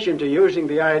addition to using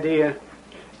the idea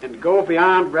and go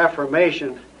beyond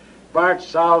Reformation, Barth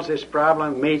solves this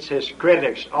problem, meets his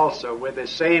critics also with the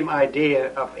same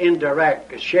idea of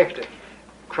indirect Geschichte,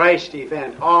 Christ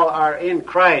event. All are in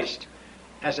Christ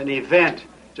as an event,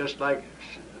 just like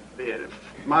the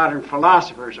modern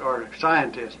philosophers or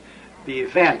scientists. The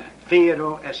event,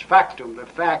 theodo es factum, the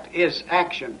fact is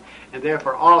action, and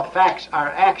therefore all facts are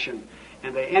action,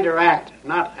 and they interact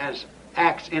not as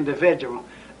acts individual,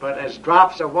 but as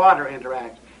drops of water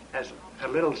interact, as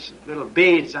little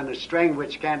beads on a string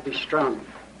which can't be strung.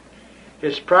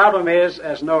 His problem is,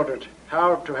 as noted,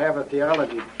 how to have a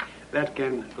theology that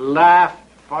can laugh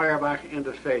Feuerbach in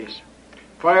the face.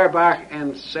 Feuerbach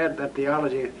said that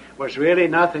theology was really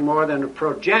nothing more than a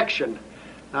projection.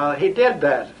 Now, he did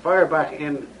that. Feuerbach,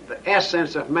 in The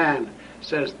Essence of Man,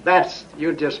 says that's,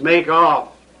 you just make off.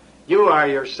 You are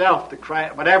yourself, the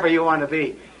Christ, whatever you want to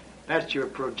be. That's your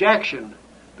projection.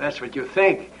 That's what you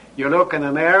think. You look in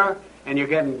the mirror, and you're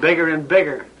getting bigger and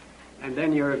bigger. And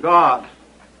then you're a God.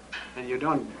 And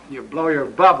you blow your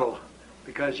bubble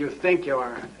because you think you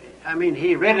are. I mean,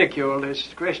 he ridiculed his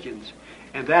Christians.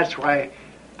 And that's why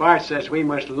Barth says we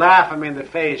must laugh him in the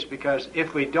face, because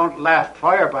if we don't laugh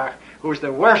Feuerbach, who's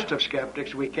the worst of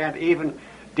skeptics, we can't even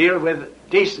deal with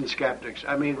decent skeptics.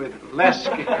 I mean, with less,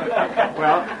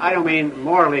 well, I don't mean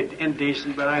morally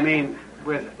indecent, but I mean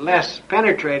with less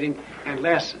penetrating and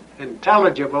less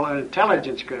intelligible and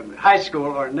intelligence, high school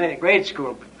or grade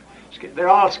school. They're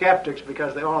all skeptics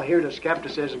because they all hear that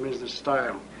skepticism is the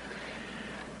style.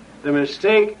 The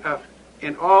mistake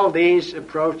in all these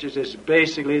approaches is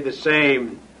basically the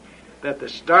same, that the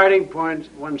starting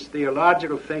point, one's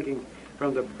theological thinking,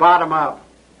 from the bottom up,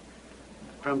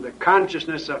 from the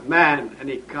consciousness of man, and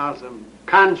he calls them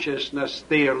consciousness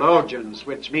theologians,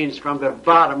 which means from the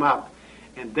bottom up.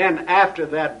 And then after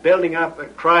that, building up a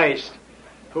Christ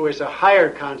who is a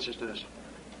higher consciousness.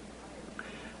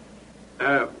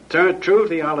 True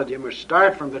theology must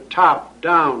start from the top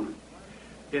down.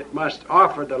 It must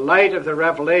offer the light of the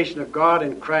revelation of God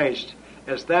in Christ,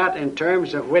 as that in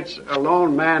terms of which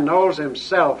alone man knows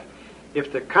himself.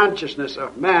 If the consciousness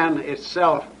of man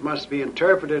itself must be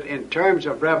interpreted in terms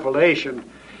of revelation,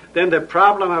 then the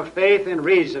problem of faith and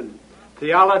reason,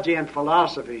 theology and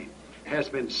philosophy, has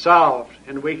been solved,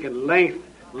 and we can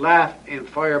laugh in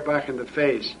Feuerbach in the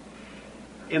face.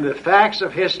 In the facts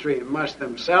of history must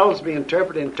themselves be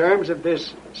interpreted in terms of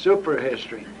this super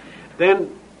history.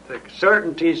 Then the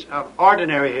certainties of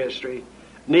ordinary history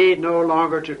need no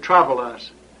longer to trouble us.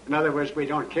 In other words, we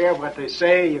don't care what they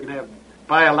say. You can have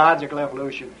biological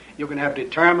evolution, you can have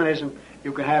determinism,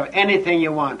 you can have anything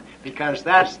you want, because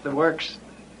that's the works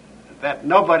that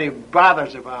nobody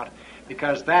bothers about,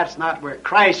 because that's not where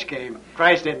Christ came.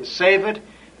 Christ didn't save it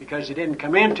because he didn't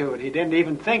come into it. He didn't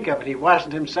even think of it. He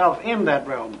wasn't himself in that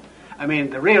realm. I mean,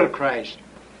 the real Christ.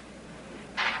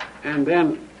 And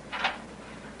then,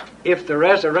 if the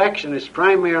resurrection is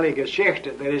primarily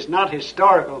Geschichte, that is not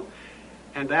historical,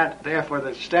 and that, therefore,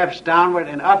 the steps downward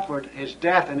and upward, his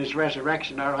death and his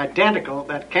resurrection, are identical,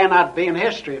 that cannot be in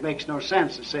history. It makes no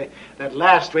sense to say that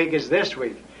last week is this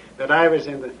week, that I was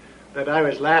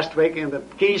last week in the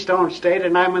Keystone State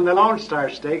and I'm in the Lone Star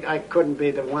State. I couldn't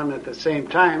be the one at the same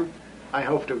time. I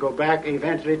hope to go back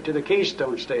eventually to the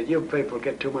Keystone State. You people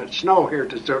get too much snow here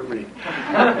to serve me.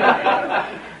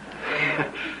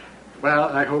 Well,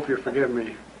 I hope you forgive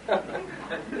me.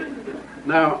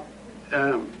 Now,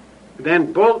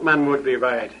 then Bultmann would be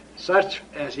right. such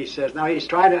as he says. Now he's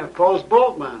trying to oppose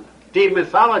Bultmann,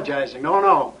 demythologizing.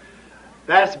 No,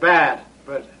 that's bad.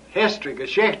 But history,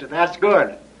 Geschichte, that's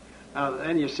good. Now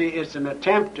then you see it's an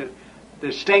attempt to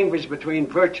distinguish between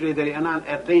virtually,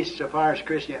 at least so far as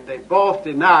Christianity, they both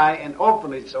deny, and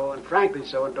openly so, and frankly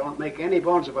so, and don't make any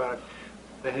bones about it,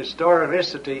 the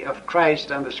historicity of Christ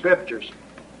and the Scriptures.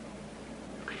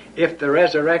 If the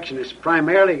resurrection is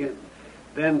primarily,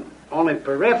 then only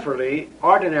peripherally,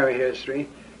 ordinary history,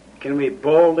 can we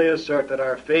boldly assert that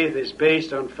our faith is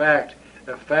based on fact,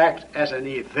 a fact as an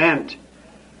event,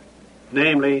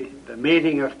 namely the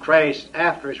meeting of Christ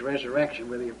after his resurrection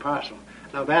with the apostle.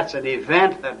 Now that's an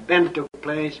event that then took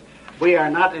place. We are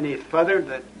not any further.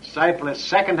 The disciple at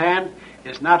second hand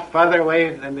is not further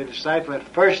away than the disciple at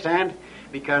first hand,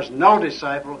 because no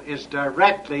disciple is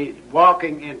directly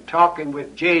walking and talking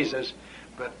with Jesus,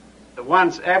 but the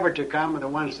ones ever to come and the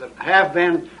ones that have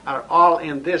been are all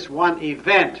in this one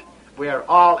event. We are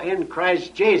all in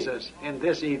Christ Jesus in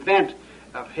this event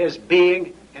of his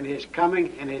being and his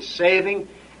coming and his saving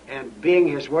and being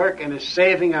his work and his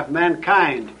saving of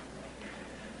mankind.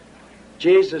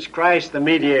 Jesus Christ the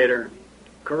mediator.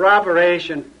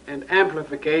 Corroboration and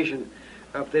amplification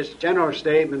of this general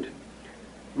statement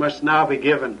must now be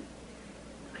given.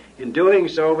 In doing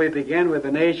so, we begin with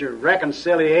the nature of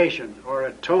reconciliation or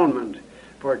atonement,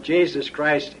 for Jesus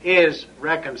Christ is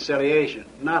reconciliation.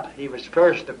 Not he was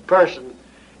first a person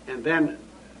and then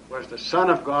was the Son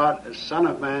of God, the Son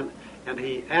of Man, and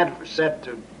he said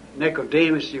to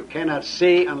Nicodemus, you cannot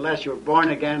see unless you're born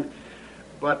again,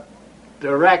 but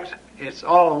direct, it's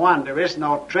all one. There is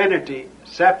no Trinity,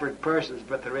 separate persons,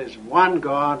 but there is one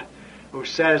God who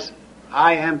says,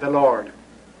 I am the Lord.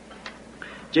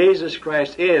 Jesus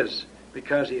Christ is,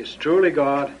 because he is truly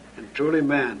God and truly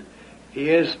man. He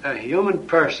is a human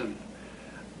person.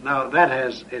 Now that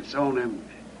has its own,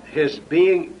 his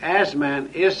being as man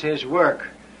is his work.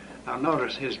 Now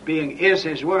notice, his being is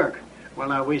his work. Well,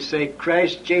 now we say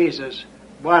Christ Jesus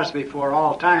was before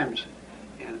all times.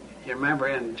 And you remember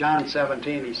in John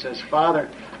 17, he says, Father,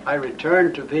 I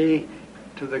return to thee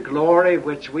to the glory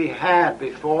which we had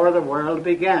before the world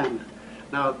began.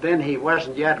 Now then he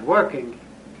wasn't yet working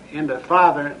in the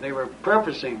Father. They were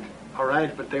purposing, all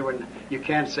right, but you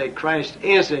can't say Christ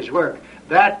is his work.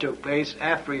 That took place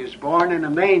after he was born in a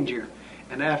manger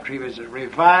and after he was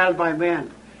reviled by men.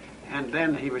 And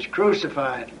then he was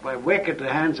crucified by the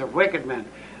hands of wicked men.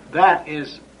 That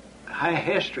is high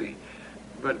history.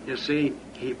 But you see,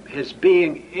 his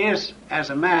being is as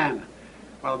a man.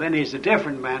 Well, then he's a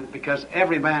different man, because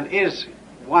every man is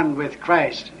one with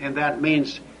Christ. And that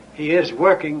means he is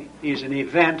working, he's an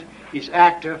event, he's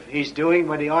active, he's doing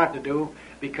what he ought to do,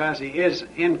 because he is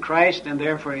in Christ, and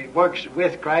therefore he works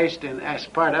with Christ and as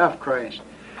part of Christ.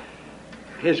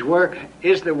 His work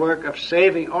is the work of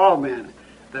saving all men.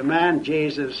 The man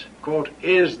Jesus, quote,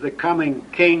 is the coming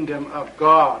kingdom of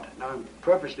God. Now I'm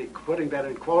purposely putting that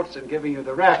in quotes and giving you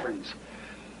the reference.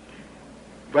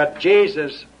 But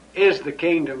Jesus is the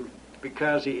kingdom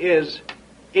because he is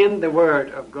in the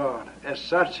Word of God. As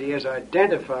such, he is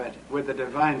identified with the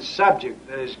divine subject,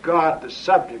 that is God, the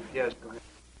subject. Yes, go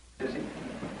ahead.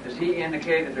 Does he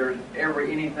indicate that there's ever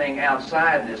anything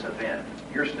outside this event?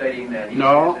 You're stating that he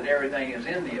No. says that everything is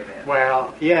in the event.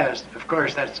 Well, yes, of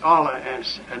course, that's all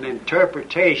as an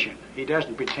interpretation. He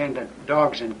doesn't pretend that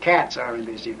dogs and cats are in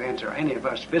these events, or any of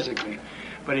us physically.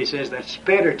 But he says that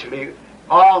spiritually,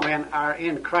 all men are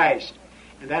in Christ.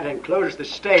 And that includes the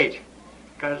state,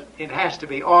 because it has to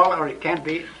be all, or it can't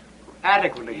be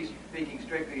adequately. He's speaking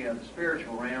strictly of the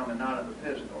spiritual realm and not of the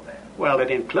physical then. Well,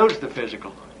 it includes the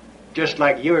physical, just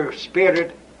like your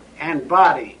spirit and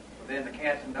body. Then the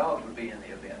cats and dogs would be in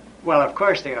the event. Well, of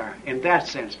course they are, in that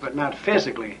sense, but not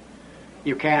physically.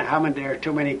 You can't, there are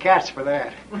too many cats for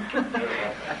that.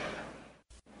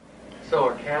 So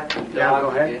are cats and Yeah, go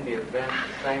dogs ahead. in the event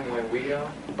the same way we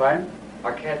are? Pardon?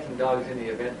 Are cats and dogs in the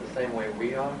event the same way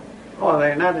we are? Oh,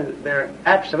 they're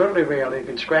absolutely real. You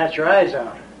can scratch your eyes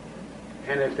out.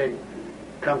 And if they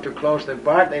come too close to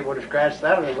Bart, they would have scratched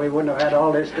that, and we wouldn't have had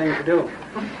all this thing to do.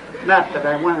 Not that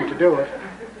I wanted to do it.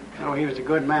 No, he was a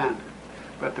good man.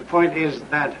 But the point is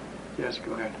that, yes,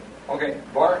 go ahead. Okay,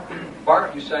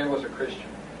 Bart, you say, was a Christian.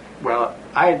 Well,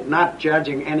 I'm not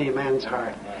judging any man's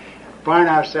heart.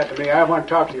 Barnhouse said to me, I want to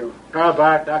talk to you. Karl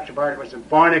Barth, Dr. Barth was a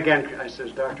born-again. I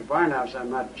says, Dr. Barnhouse, I'm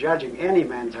not judging any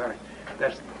man's heart.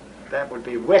 That would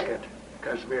be wicked,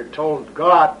 because we're told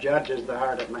God judges the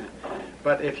heart of man.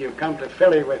 But if you come to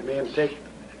Philly with me and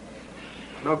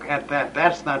look at that,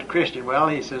 that's not Christian. Well,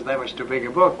 he says that was too big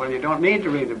a book. Well, you don't need to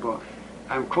read the book.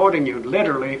 I'm quoting you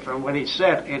literally from what he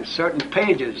said in certain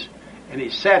pages. And he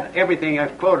said everything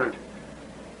I've quoted.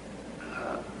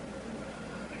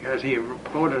 because he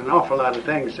wrote an awful lot of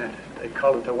things that they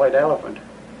call it the white elephant.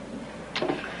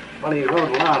 Well, he wrote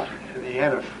a lot, and he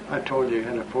had I told you, he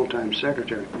had a full-time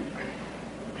secretary.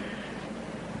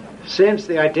 Since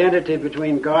the identity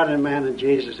between God and man and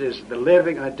Jesus is the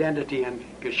living identity and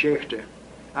Geschichte,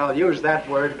 I'll use that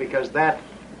word because that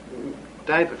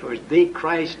type of was the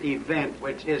Christ event,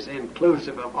 which is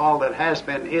inclusive of all that has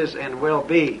been, is, and will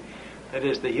be. That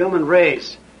is the human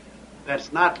race.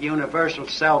 That's not universal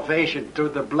salvation through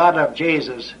the blood of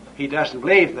Jesus. He doesn't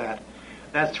believe that.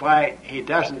 That's why he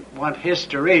doesn't want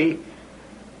history,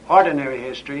 ordinary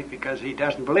history, because he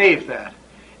doesn't believe that.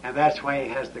 And that's why he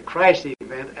has the Christ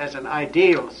event as an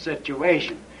ideal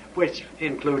situation, which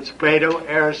includes Plato,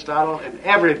 Aristotle, and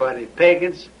everybody,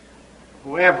 pagans,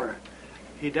 whoever.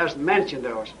 He doesn't mention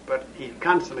those, but he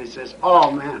constantly says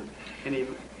all men. And he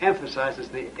emphasizes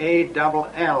the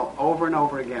A-double-L over and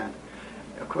over again.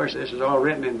 Of course, this is all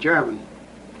written in German.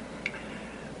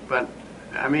 But,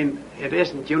 I mean, it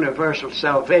isn't universal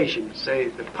salvation. Say,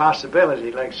 the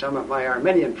possibility, like some of my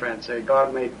Arminian friends say,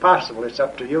 God made possible, it's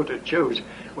up to you to choose.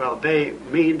 Well, they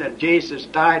mean that Jesus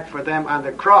died for them on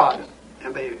the cross,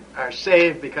 and they are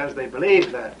saved because they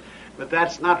believe that. But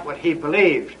that's not what he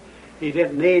believed. He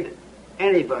didn't need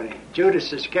anybody.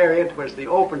 Judas Iscariot was the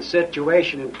open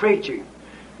situation in preaching.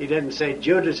 He didn't say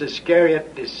Judas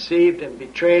Iscariot deceived and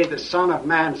betrayed the Son of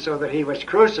Man so that he was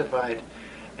crucified,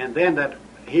 and then that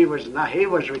he was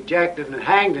rejected and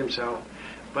hanged himself,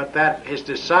 but that his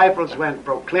disciples went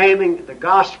proclaiming the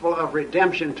gospel of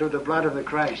redemption through the blood of the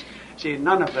Christ. See,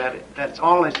 none of that, that's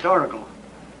all historical.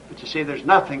 But you see, there's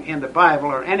nothing in the Bible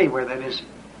or anywhere that is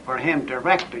for him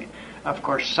directly. Of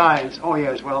course, science, oh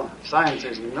yes, well, science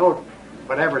is no,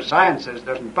 whatever science is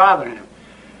doesn't bother him.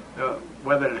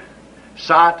 Whether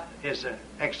Sartre is an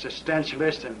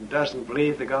existentialist and doesn't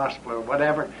believe the gospel or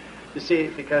whatever, you see,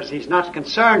 because he's not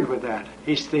concerned with that.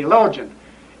 He's theologian.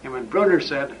 And when Brunner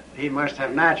said he must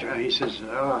have natural, he says,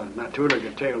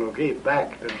 natuurlijke theologie,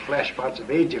 back to the flesh pots of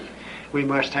Egypt. We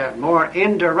must have more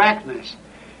indirectness.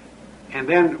 And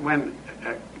then when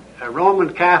a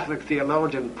Roman Catholic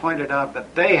theologian pointed out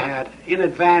that they had, in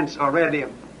advance already,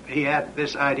 he had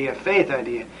this idea, faith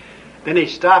idea, then he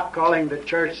stopped calling the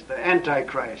church the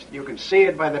Antichrist. You can see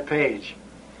it by the page.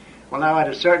 Well, now at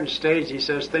a certain stage, he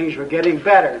says things were getting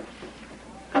better.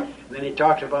 And then he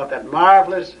talked about that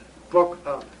marvelous book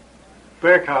of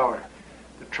Berkhauer,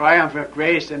 The Triumph of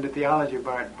Grace in the Theology of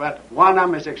Art. But one of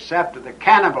them is accepted, the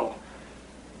cannibal.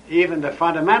 Even the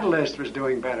fundamentalist was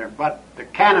doing better. But the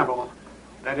cannibal,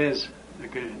 that is, the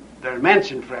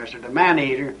Menschenfresser, the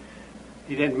man-eater,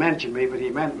 he didn't mention me, but he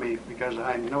meant me because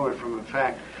I know it from a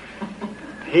fact.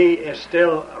 He is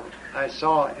still, I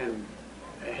saw in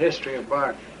a history of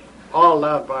Barth, all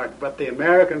love Barth, but the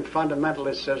American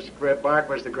fundamentalist says Barth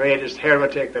was the greatest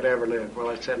heretic that ever lived. Well,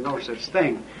 I said no such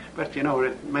thing, but you know,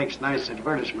 it makes nice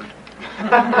advertisement.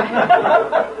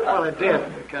 Well, it did,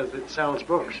 because it sells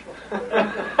books.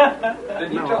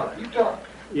 Then you talk.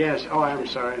 Yes, oh, I'm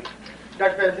sorry.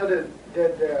 Dr. Van Til,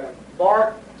 did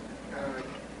Barth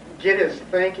get his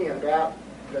thinking about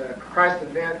the Christ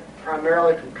event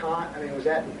primarily from Kant? I mean, was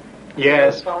that...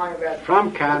 Yes, that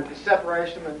from Kant. The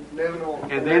separation of nominal...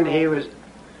 And then he was...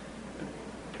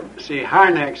 See,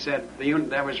 Harnack said,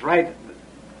 that was right,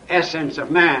 the essence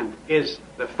of man is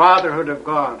the fatherhood of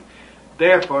God.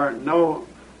 Therefore, no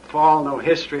fall, no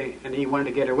history, and he wanted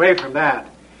to get away from that.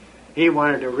 He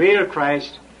wanted a real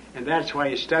Christ, and that's why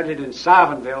he studied in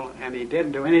Savonville, and he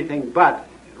didn't do anything but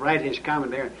write his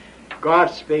comment there. God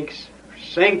speaks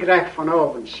senkrecht van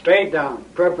oven, straight down,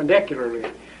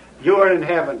 perpendicularly. You are in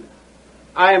heaven.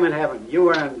 I am in heaven. You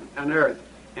are on earth.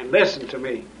 And listen to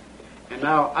me. And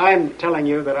now I'm telling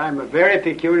you that I'm a very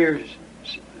peculiar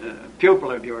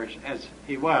pupil of yours, as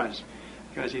he was,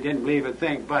 because he didn't believe a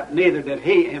thing. But neither did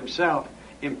he himself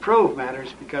improve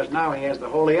matters, because now he has the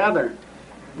Holy Other,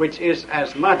 which is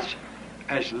as much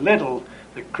as little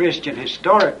the Christian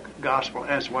historic gospel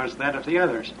as was that of the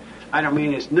others. I don't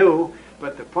mean it's new,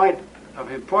 but the point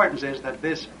of importance is that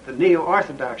the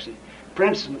neo-orthodoxy,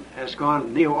 Princeton has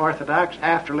gone neo-orthodox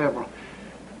after liberal.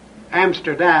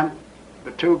 Amsterdam,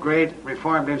 the two great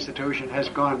Reformed institutions, has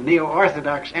gone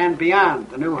neo-orthodox and beyond,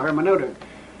 the new hermeneutic.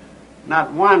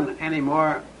 Not one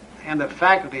anymore in the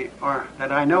faculty, or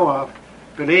that I know of,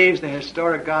 believes the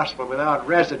historic gospel without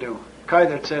residue.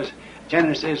 Kuijtert says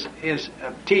Genesis is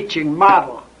a teaching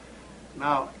model.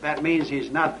 Now, that means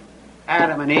he's not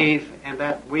Adam and Eve, and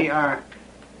that we are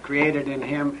created in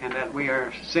him, and that we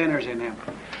are sinners in him.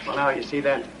 Well, now you see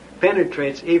that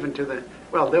penetrates even to the,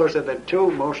 well, those are the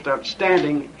two most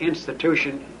outstanding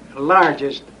institutions,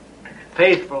 largest,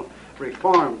 faithful,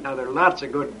 Reformed. Now, there are lots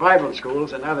of good Bible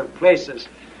schools and other places,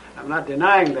 I'm not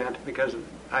denying that, because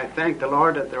I thank the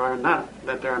Lord that there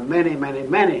are many, many,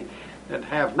 many that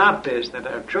have not this, that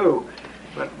are true.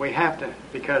 But we have to,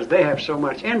 because they have so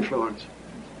much influence.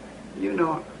 You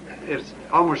know, it's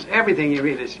almost everything you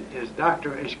read is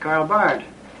Karl Barth.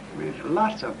 I mean,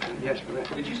 lots of them. Yes,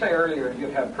 but Did you say earlier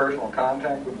you'd have personal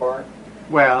contact with Barth?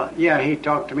 well, yeah, he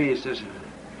talked to me. He says,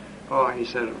 he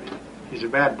said, he's a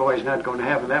bad boy. He's not going to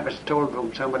heaven. That was told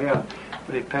from somebody else.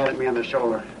 But he patted me on the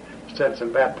shoulder, said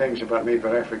some bad things about me,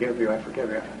 but I forgive you. I forgive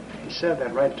you. He said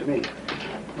that right to me.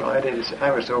 Well, I didn't.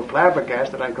 I was so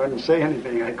flabbergasted I couldn't say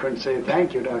anything. I couldn't say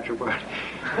thank you, Dr. Barth.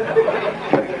 But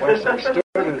there were some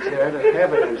students there that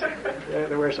evidence.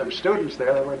 There were some students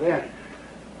there that were there,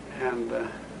 and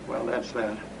well, that's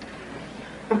that.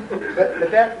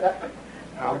 But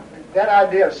that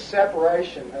idea of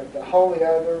separation of the holy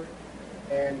other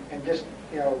and just,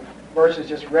 versus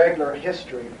just regular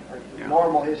history or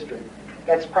normal history,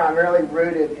 that's primarily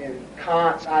rooted in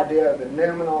Kant's idea of the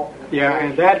noumenal. Yeah,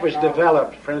 and that was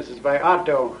developed, for instance, by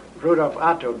Rudolf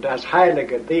Otto, Das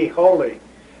Heilige, the holy,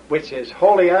 which is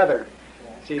holy other.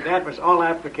 See, that was all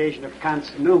application of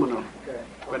Kant's noumenal. Okay.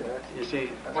 But you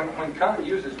see, When Kant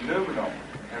uses noumenal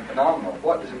and phenomenal,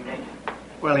 what does he mean?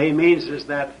 well, he means is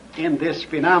that in this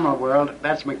phenomenal world,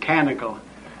 that's mechanical.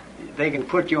 They can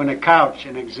put you on a couch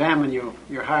and examine you,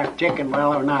 your heart ticking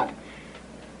well or not.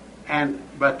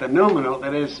 But the noumenal,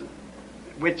 that is,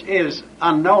 which is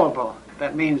unknowable,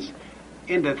 that means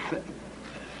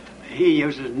he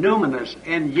uses numinous,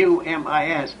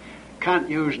 N-U-M-I-S. Kant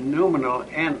used noumenal,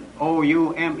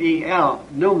 N-O-U-M-E-L,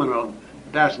 noumenal,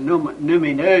 das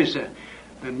numinöse,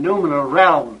 the noumenal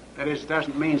realm. That is,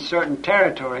 doesn't mean certain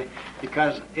territory,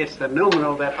 because it's the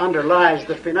noumenal that underlies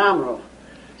the phenomenal.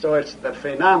 So it's the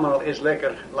phenomenal is like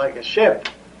a ship,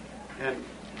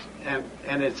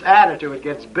 and its attitude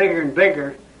gets bigger and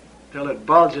bigger till it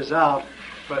bulges out,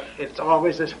 but it's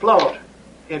always this float.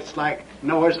 It's like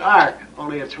Noah's Ark,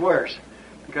 only it's worse,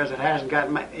 because it hasn't got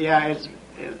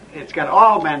it's got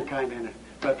all mankind in it,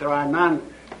 but there are none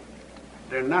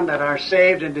that are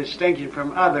saved in distinction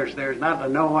from others. There's not a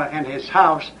Noah and his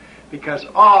house, because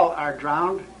all are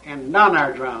drowned and none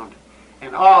are drowned,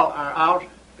 and all are out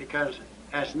because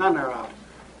as none are out.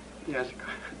 Yes.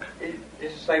 Is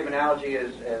the same analogy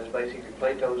as basically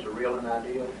Plato's a real and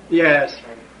ideal? Yes.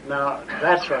 Now,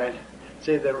 that's right.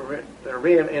 See, the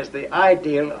real is the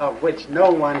ideal of which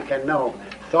no one can know.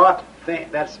 Thought,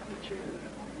 think, that's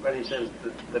what he says.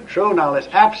 The true knowledge,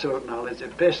 absolute knowledge,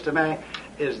 episteme,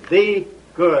 is the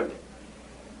good.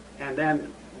 And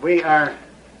then we have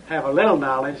a little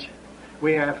knowledge.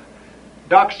 We have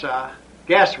doxa,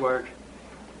 guesswork,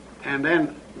 and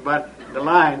then, but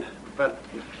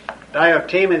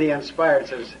Diotima the Inspired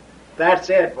says,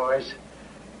 that's it, boys.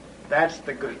 That's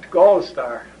the gold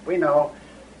star. We know,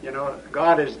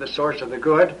 God is the source of the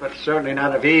good, but certainly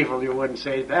not of evil. You wouldn't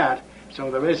say that. So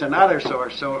there is another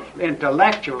source. So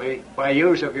intellectually, by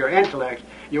use of your intellect,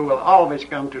 you will always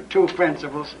come to two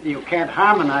principles. You can't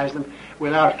harmonize them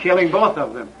without killing both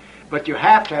of them. But you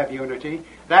have to have unity.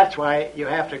 That's why you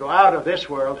have to go out of this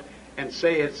world and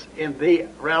say it's in the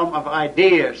realm of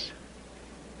ideas.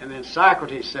 And then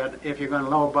Socrates said, if you're going to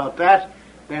know about that,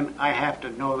 then I have to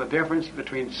know the difference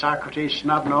between Socrates,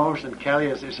 snub-nosed, and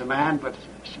Callias is a man,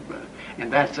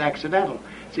 and that's accidental.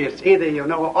 See, it's either you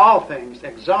know all things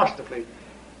exhaustively,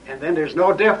 and then there's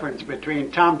no difference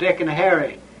between Tom, Dick, and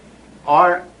Harry,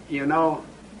 or you know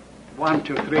 1,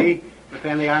 2, 3, but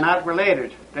then they are not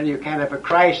related. Then you can't have a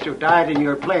Christ who died in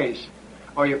your place,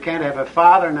 or you can't have a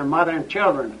father and a mother and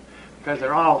children, because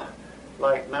they're all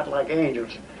not like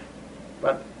angels,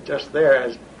 but just there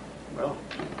as, well,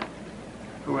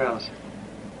 who else?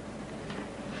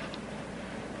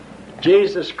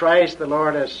 Jesus Christ, the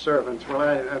Lord, as servants. Well,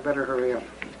 I better hurry up.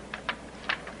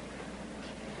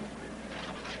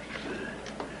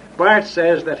 Barth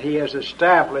says that he has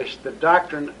established the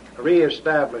doctrine,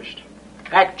 reestablished,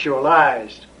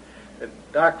 actualized the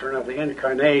doctrine of the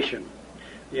Incarnation.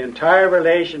 The entire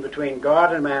relation between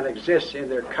God and man exists in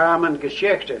their common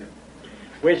Geschichte,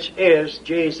 which is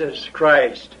Jesus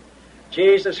Christ.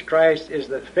 Jesus Christ is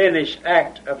the finished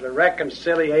act of the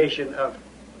reconciliation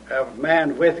of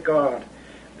man with God.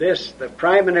 This, the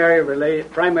primary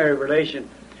relation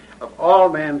of all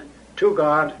men to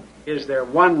God, is their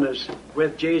oneness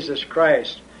with Jesus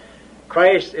Christ.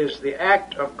 Christ is the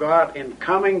act of God in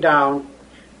coming down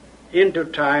into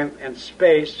time and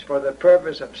space for the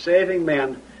purpose of saving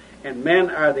men, and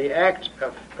men are the act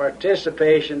of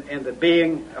participation in the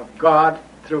being of God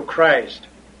through Christ.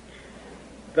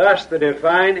 Thus the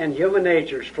divine and human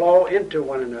natures flow into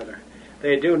one another.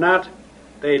 They do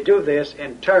this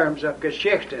in terms of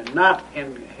Geschichte, not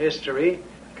in history,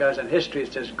 because in history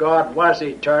it says God was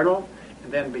eternal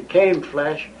and then became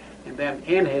flesh, and then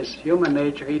in his human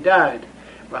nature he died.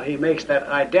 Well, he makes that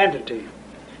identity.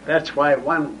 That's why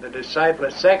the disciple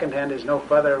at second hand is no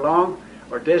further along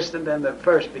or distant than the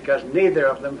first, because neither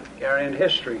of them are in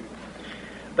history.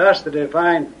 Thus the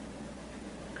divine,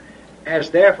 as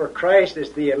therefore Christ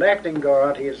is the electing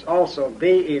God, he is also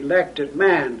the elected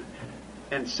man.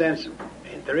 And since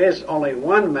there is only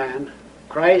one man,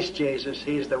 Christ Jesus,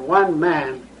 he's the one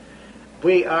man,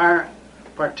 we are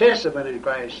participant in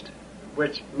Christ,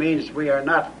 which means we are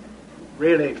not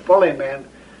really fully men,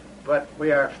 but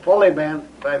we are fully men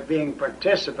by being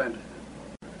participant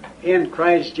in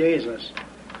Christ Jesus.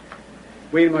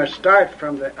 We must start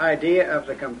from the idea of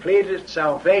the completed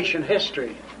salvation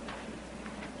history.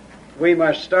 We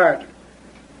must start.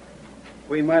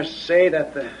 We must say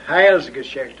that the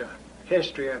Heilsgeschichte,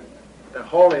 history of the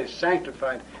holy,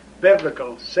 sanctified,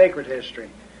 biblical, sacred history,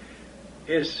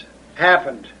 is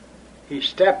happened. He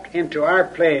stepped into our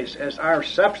place as our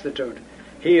substitute.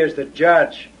 He is the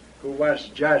judge who was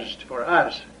judged for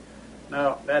us.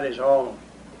 Now, that is all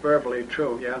verbally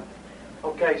true, yeah?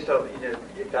 Okay, so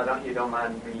if you don't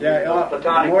mind me using Yeah,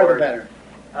 Platonic more words. the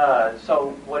better. So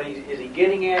what is he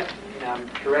getting at,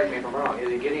 correct me if I'm wrong, is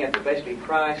he getting at that basically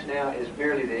Christ now is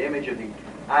merely the image of the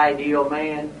ideal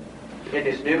man in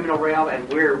this noumenal realm, and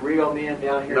we're real men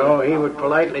down here? No, he would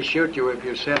politely shoot you if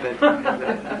you said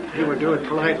that. He would do it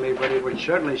politely, but he would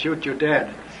certainly shoot you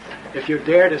dead. If you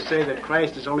dare to say that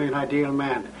Christ is only an ideal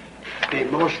man, the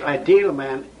most ideal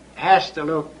man has to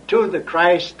look to the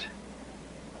Christ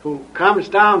who comes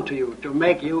down to you to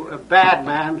make you a bad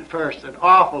man first, an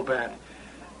awful bad,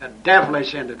 a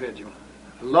devilish individual,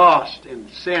 lost in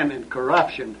sin and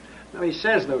corruption. Now he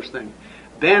says those things.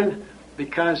 Then,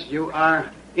 because you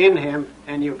are in him,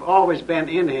 and you've always been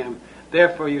in him,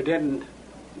 therefore you didn't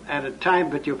at a time,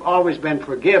 but you've always been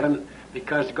forgiven,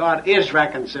 because God is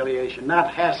reconciliation,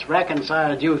 not has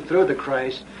reconciled you through the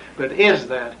Christ, but is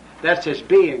that. That's his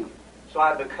being. So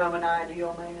I become an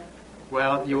ideal man?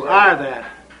 Well, you are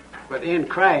that, but in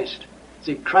Christ.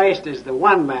 See, Christ is the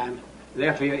one man,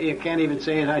 therefore you can't even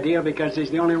say he's ideal because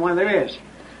he's the only one there is.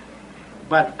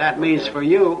 But that means for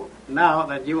you, now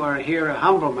that you are here a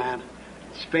humble man,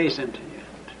 space into you,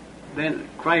 then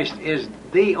Christ is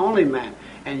the only man.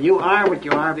 And you are what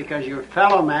you are because you're a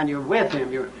fellow man, you're with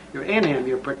him, you're in him,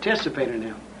 you participate in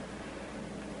him.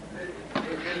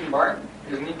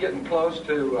 Isn't he getting close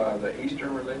to the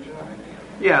Eastern religion?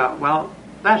 Yeah, well,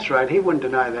 that's right. He wouldn't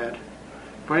deny that.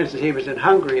 For instance, he was in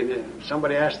Hungary, and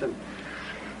somebody asked him,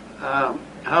 how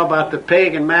about the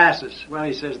pagan masses? Well,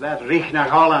 he says, that riecht nach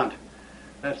Holland.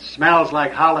 That smells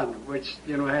like Holland, which,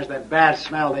 has that bad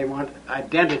smell. They want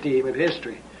identity with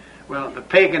history. Well, the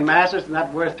pagan masses are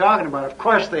not worth talking about. Of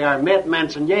course they are. Mit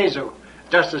Menschen Jesu,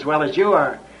 just as well as you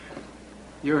are.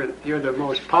 You're the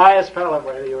most pious fellow,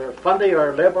 whether you're a fundy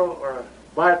or a liberal or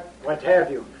what have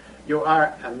you. You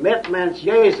are a Mit Mensch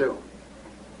Jesu.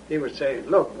 He would say,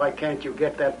 look, why can't you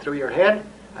get that through your head?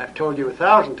 I've told you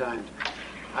 1,000 times.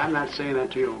 I'm not saying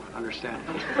that to you, understand?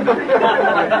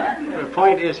 The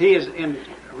point is, he is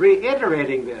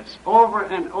reiterating this over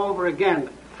and over again.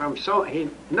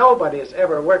 Nobody has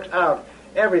ever worked out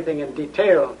everything in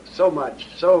detail so much,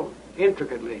 so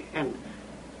intricately. And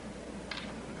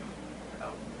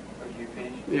you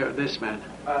finished? Yeah, this man.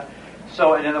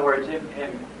 So, in other words,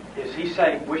 is he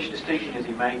saying which distinction is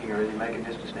he making, or is he making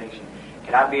this distinction?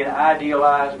 Can I be an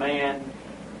idealized man,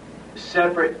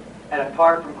 separate and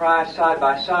apart from Christ, side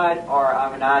by side, or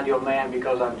I'm an ideal man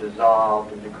because I'm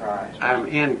dissolved into Christ? I'm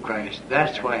in Christ.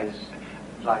 That's why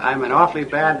I'm an awfully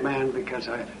bad man because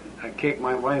I kicked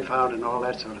my wife out and all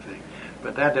that sort of thing.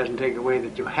 But that doesn't take away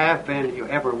that you have been, you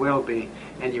ever will be,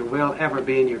 and you will ever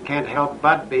be, and you can't help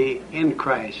but be in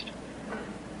Christ.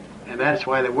 And that's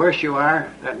why the worse you are,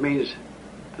 that means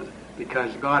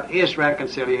because God is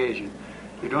reconciliation.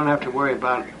 You don't have to worry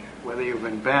about whether you've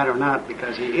been bad or not,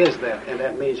 because he is that, and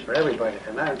that means for everybody.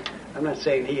 And I'm not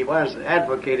saying he was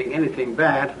advocating anything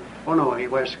bad. Oh no, he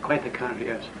was quite the contrary,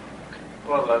 yes.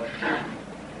 Well,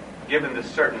 given the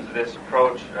certainty of this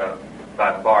approach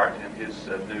by Barth and his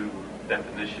new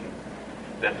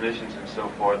definitions and so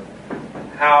forth,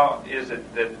 how is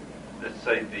it that, let's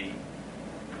say, the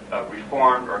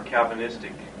Reformed or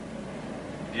Calvinistic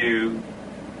view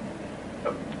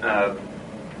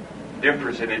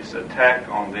differs in its attack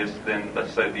on this than,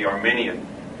 let's say, the Arminian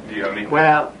view? I mean,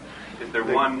 well, is there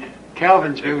one?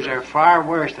 Calvin's views are far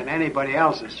worse than anybody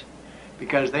else's,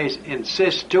 because they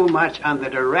insist too much on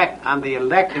the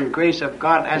elect and grace of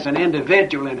God as an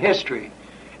individual in history.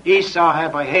 Esau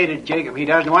have I hated Jacob. He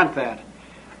doesn't want that.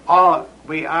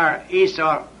 We are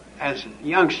Esau as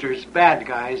youngsters, bad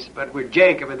guys, but we're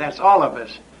Jacob, and that's all of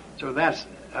us. So that's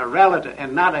a relative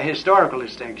and not a historical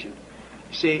distinction.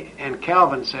 See, and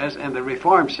Calvin says, and the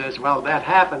Reform says, well, that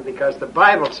happened because the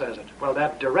Bible says it. Well,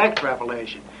 that's direct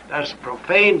revelation. That's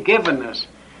profane givenness.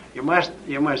 You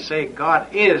must say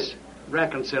God is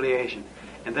reconciliation.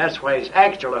 And that's why it's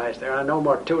actualized. There are no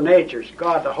more two natures.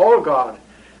 God, the whole God,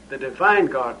 the divine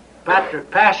God.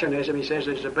 Passionism, he says,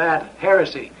 is a bad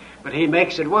heresy. But he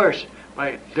makes it worse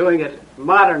by doing it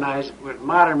modernized with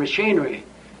modern machinery,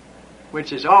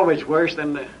 which is always worse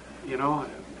than the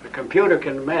computer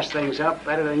can mess things up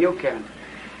better than you can.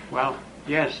 Well,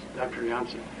 yes, Dr.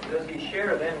 Johnson. Does he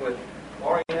share then with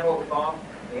Oriental thought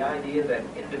the idea that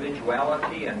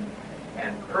individuality and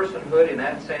personhood in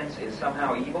that sense is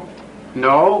somehow evil?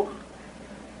 No,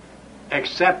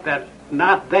 except that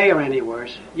not they are any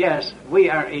worse. Yes, we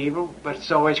are evil, but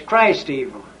so is Christ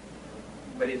evil.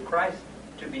 But is Christ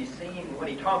to be seen, when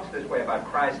he talks this way about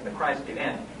Christ and the Christ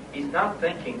event, he's not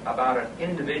thinking about an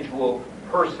individual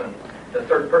person, the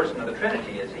third person of the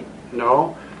Trinity, is he?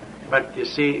 No, but you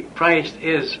see, Christ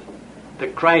is the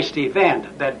Christ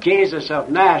event. That Jesus of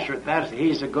Nazareth,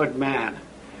 he's a good man.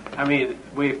 I mean,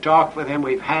 we've talked with him,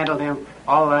 we've handled him,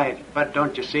 all right, but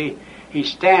don't you see, he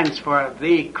stands for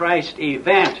the Christ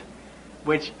event,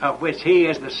 of which he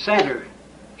is the center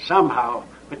somehow.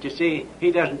 But you see,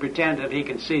 he doesn't pretend that he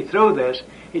can see through this.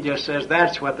 He just says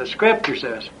that's what the Scripture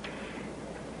says.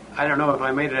 I don't know if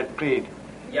I made it clean.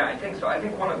 Yeah, I think so. I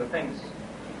think one of the things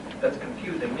that's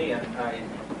confusing me, and I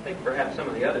think perhaps some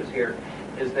of the others here,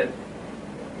 is that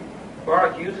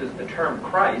Baruch uses the term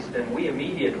Christ, and we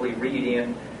immediately read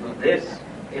in this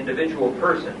individual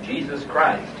person, Jesus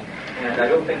Christ. And I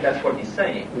don't think that's what he's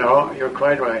saying. No, you're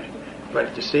quite right.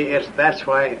 But you see, that's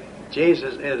why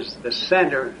Jesus is the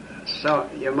center. So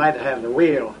you might have the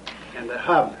wheel and the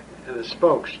hub and the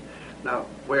spokes. Now,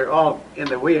 we're all in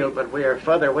the wheel, but we are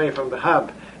further away from the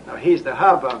hub. Now, he's the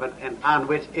hub of it, and on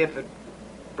which, if it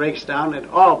breaks down, it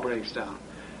all breaks down.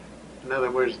 In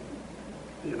other words,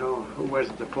 who was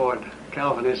the poet?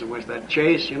 Calvinism was that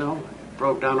chase,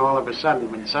 broke down all of a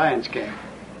sudden when science came.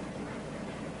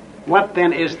 What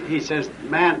then is, he says,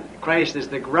 Christ is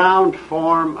the ground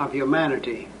form of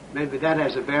humanity. Maybe that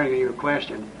has a bearing on your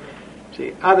question.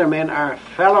 See, other men are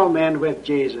fellow men with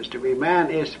Jesus. To be man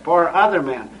is for other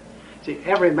men. See,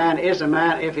 every man is a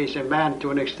man if he's a man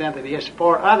to an extent that he is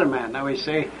for other men. Now we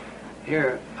say,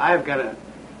 here,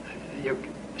 you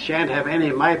shan't have any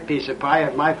of my piece of pie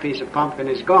if my piece of pumpkin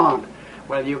is gone.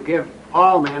 Well, you give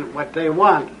all men what they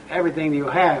want, everything you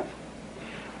have.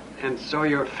 And so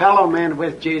you're fellow men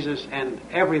with Jesus, and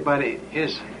everybody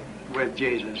is with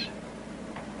Jesus.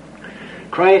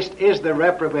 Christ is the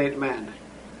reprobate man,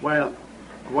 while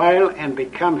and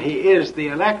become he is the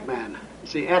elect man.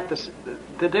 See,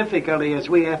 the difficulty is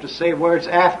we have to say words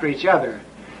after each other,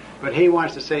 but he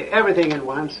wants to say everything at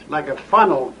once, like a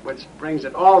funnel, which brings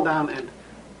it all down and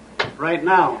right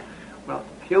now. Well,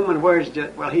 human words,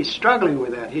 he's struggling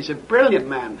with that. He's a brilliant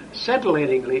man,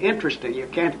 scintillatingly interesting. You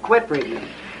can't quit reading him.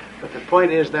 But the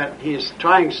point is that he's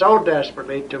trying so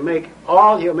desperately to make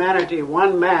all humanity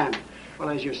one man. Well,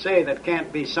 as you say, that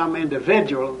can't be some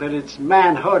individual, that it's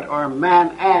manhood or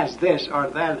man as this or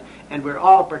that, and we're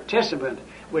all participant,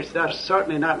 which does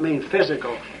certainly not mean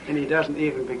physical, and he doesn't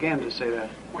even begin to say that.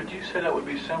 Would you say that would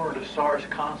be similar to Sartre's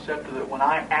concept that when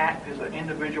I act as an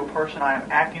individual person, I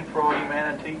am acting for all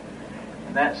humanity?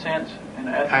 In that sense,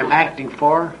 I'm acting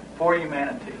for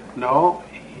humanity. No,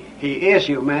 he is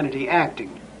humanity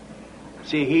acting.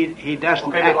 See, he doesn't.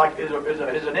 Okay, act. But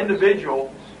like as an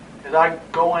individual, as I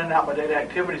go in and out my daily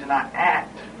activities and I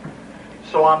act,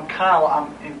 so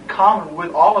I'm in common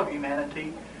with all of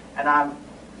humanity, and I'm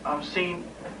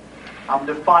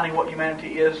defining what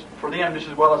humanity is for them just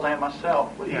as well as I am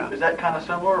myself. Is that kind of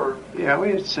similar? Or? Yeah,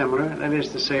 it's similar. That is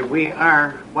to say, we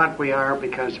are what we are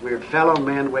because we're fellow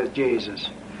men with Jesus.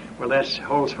 Well,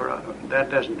 that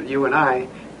doesn't you and I,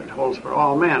 but holds for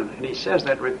all men, and he says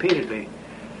that repeatedly.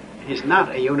 He's not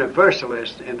a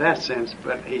universalist in that sense,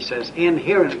 but he says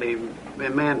inherently a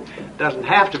man doesn't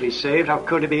have to be saved. How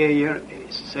could it be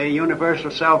universal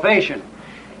salvation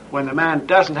when the man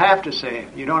doesn't have to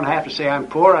save? You don't have to say, I'm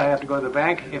poor, I have to go to the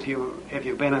bank, if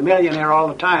you've been a millionaire all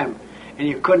the time. And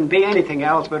you couldn't be anything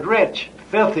else but rich,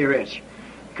 filthy rich.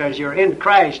 Because you're in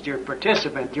Christ, you're a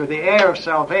participant, you're the heir of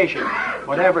salvation.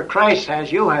 Whatever Christ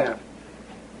has, you have.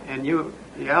 And you're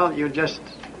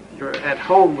at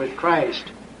home with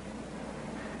Christ.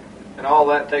 And all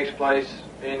that takes place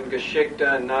in Geschichte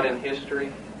and not in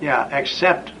history? Yeah,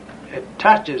 except it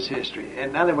touches history.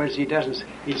 In other words, he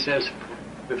says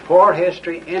before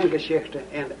history, in Geschichte,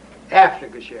 and after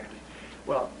Geschichte.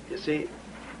 Well, you see,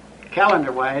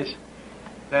 calendar-wise,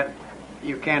 that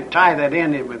you can't tie that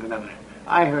in with another.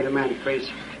 I heard a man preach.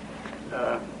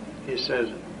 He says,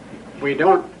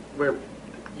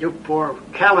 you poor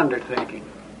calendar thinking.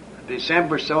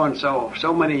 December so-and-so,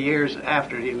 so many years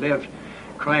after he lived,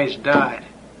 Christ died.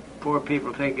 Poor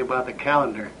people thinking about the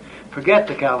calendar. Forget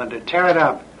the calendar, tear it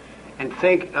up, and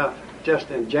think of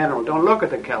just in general. Don't look at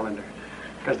the calendar,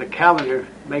 because the calendar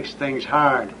makes things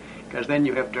hard, because then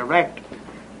you have direct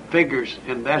figures,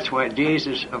 and that's why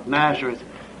Jesus of Nazareth,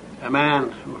 a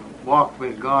man who walked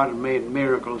with God and made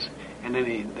miracles, and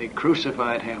then they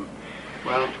crucified him.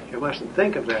 Well, you mustn't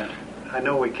think of that. I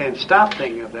know we can't stop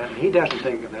thinking of that, and he doesn't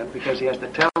think of that because he has to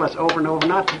tell us over and over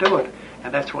not to do it,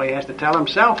 and that's why he has to tell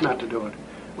himself not to do it.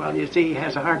 Well, you see, he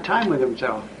has a hard time with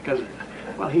himself because,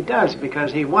 well, he does,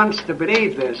 because he wants to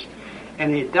believe this,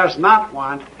 and he does not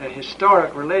want a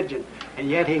historic religion, and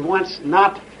yet he wants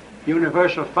not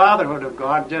universal fatherhood of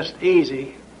God, just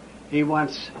easy. He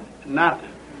wants not,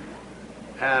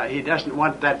 he doesn't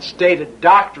want that stated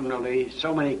doctrinally,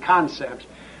 so many concepts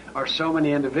or so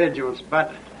many individuals,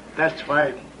 but that's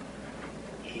why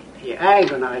he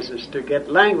agonizes to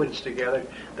get language together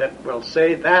that will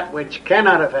say that which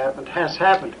cannot have happened has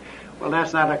happened. Well,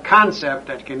 that's not a concept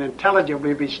that can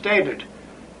intelligibly be stated.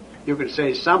 You could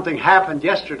say something happened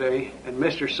yesterday and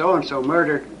Mr. So-and-so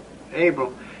murdered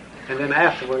Abel, and then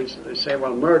afterwards they say,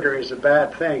 well, murder is a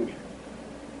bad thing.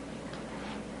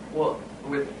 Well,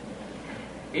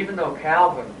 even though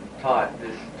Calvin taught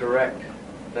this direct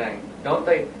thing, don't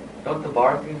the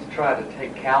Barthians try to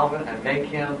take Calvin and make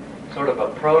him sort of a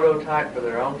prototype for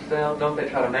their own selves? Don't they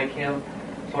try to make him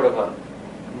sort of a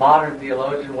modern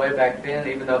theologian way back then,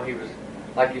 even though he was,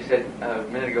 like you said a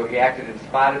minute ago, he acted in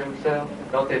spite of himself?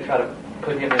 Don't they try to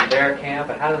put him in their camp?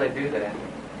 And how do they do that?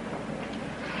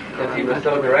 Since he was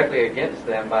so directly against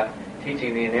them by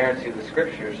teaching the inerrancy of the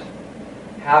Scriptures,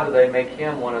 how do they make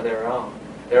him one of their own?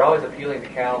 They're always appealing to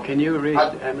Calvin. Can you read?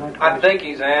 I think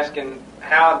he's asking,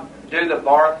 how do the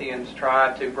Barthians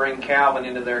try to bring Calvin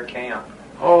into their camp?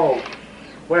 Oh,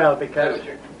 well, because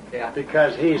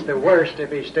he's the worst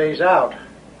if he stays out.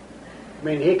 I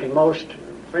mean, he can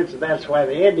for instance, that's why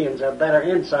the Indians are better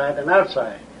inside than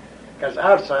outside. Because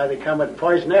outside they come with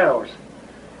poison arrows.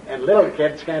 And little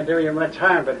kids can't do you much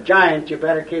harm, but giants you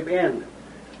better keep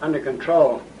under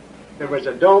control. There was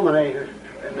a domine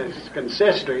in this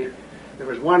consistory. There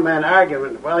was one man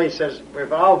arguing. Well, he says,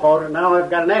 we've all voted, now I've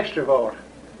got an extra vote,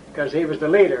 because he was the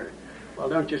leader. Well,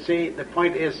 don't you see, the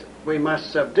point is we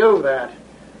must subdue that.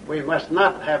 We must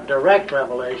not have direct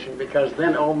revelation, because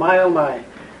then, oh my,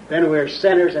 then we're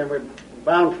sinners and we're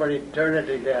bound for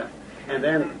eternity death. And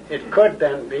then it could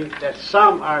then be that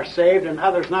some are saved and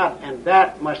others not, and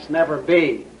that must never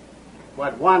be.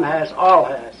 What one has, all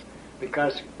has,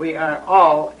 because we are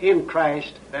all in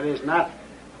Christ. That is not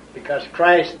because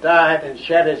Christ died and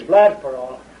shed his blood for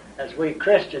all, as we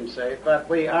Christians say, but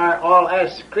we are all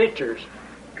as creatures.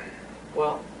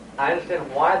 Well, I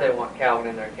understand why they want Calvin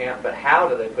in their camp, but how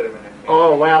do they put him in their camp?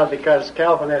 Oh, well, because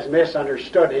Calvin has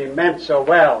misunderstood. He meant so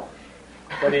well.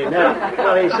 But he never,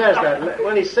 well, he says that.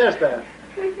 Well, he says that.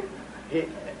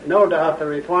 No doubt the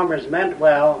Reformers meant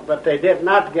well, but they did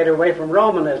not get away from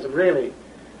Romanism, really.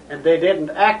 And they didn't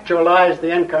actualize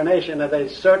the incarnation, and they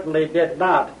certainly did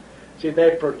not. See,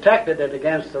 they protected it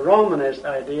against the Romanist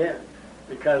idea,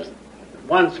 because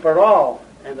once for all,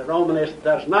 and the Romanist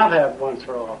does not have once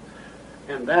for all.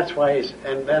 And that's why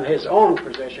and then his own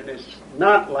position is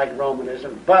not like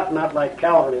Romanism, but not like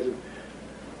Calvinism.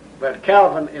 But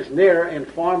Calvin is nearer in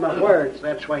form of words.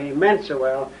 That's why he meant so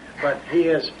well. But he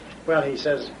is, well, he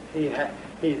says he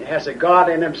has a God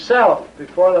in himself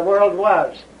before the world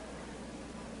was.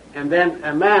 And then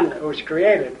a man who was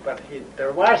created, but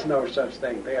there was no such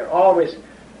thing. There always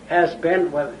has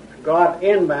been with God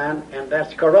in man, and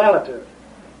that's correlative.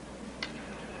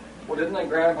 Well, didn't they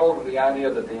grab hold of the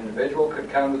idea that the individual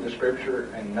could come to the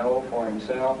Scripture and know for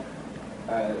himself,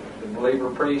 the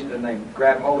believer priest, and they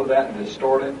grab hold of that and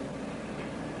distort it?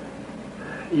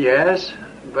 Yes,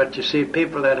 but you see,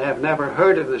 people that have never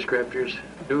heard of the Scriptures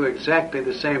do exactly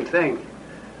the same thing.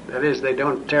 That is, they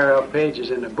don't tear out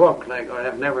pages in a book, or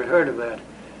have never heard of that.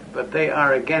 But they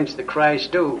are against the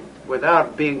Christ too,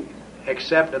 without being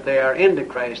except that they are into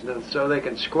Christ, and so they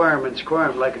can squirm and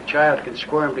squirm like a child can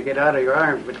squirm to get out of your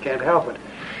arms, but can't help it.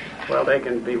 Well, they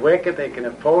can be wicked, they can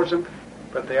oppose him,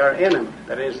 but they are in him.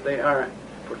 That is, they are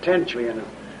potentially in him.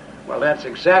 Well, that's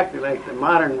exactly like the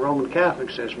modern Roman Catholic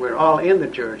says. We're all in the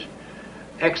church.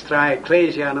 Extra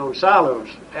ecclesia non salus.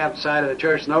 Outside of the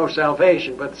church, no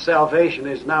salvation. But salvation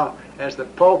is now, as the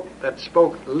Pope that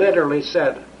spoke literally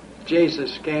said,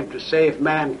 Jesus came to save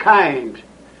mankind.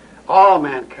 All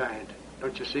mankind.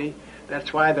 Don't you see?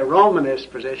 That's why the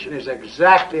Romanist position is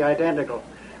exactly identical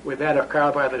with that of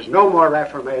Karl Barth. There's no more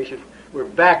Reformation. We're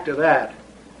back to that.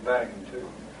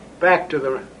 Back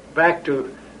to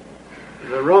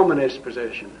the Romanist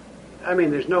position. I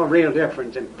mean, there's no real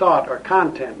difference in thought or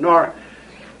content, nor,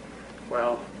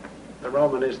 well, the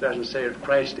Romanist doesn't say of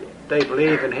Christ. They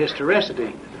believe in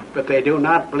historicity, but they do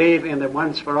not believe in the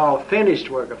once-for-all finished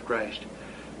work of Christ.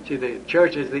 See, the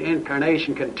church is the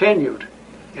incarnation continued,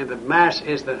 and the Mass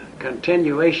is the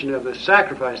continuation of the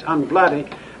sacrifice,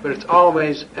 unbloody, but it's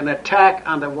always an attack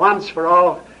on the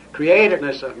once-for-all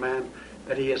createdness of man,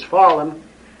 that he has fallen,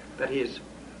 that he is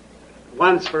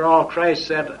once for all. Christ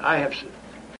said,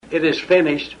 it is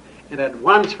finished, and that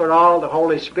once for all the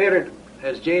Holy Spirit,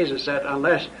 as Jesus said,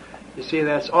 unless, you see,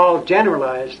 that's all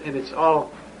generalized, and it's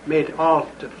all made all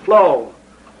to flow.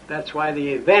 That's why the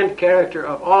event character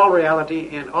of all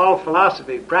reality and all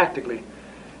philosophy, practically,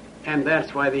 and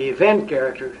that's why the event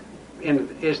character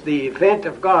is the event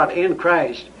of God in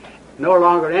Christ. No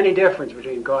longer any difference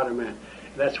between God and man.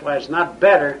 That's why it's not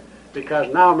better,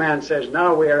 because now man says,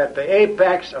 now we are at the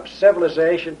apex of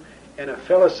civilization in a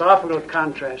philosophical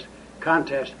contest.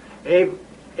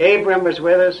 Abraham was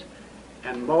with us,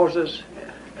 and Moses,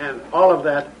 and all of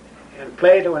that, and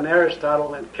Plato and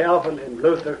Aristotle and Calvin and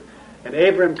Luther and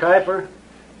Abraham Kuyper,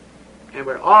 and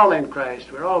we're all in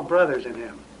Christ. We're all brothers in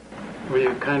Him. Will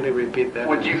you kindly repeat that?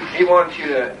 He wants you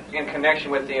to, in connection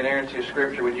with the inerrancy of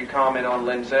Scripture, would you comment on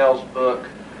Linzell's book,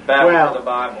 Battle for the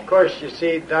Bible? Of course, you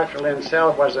see, Dr.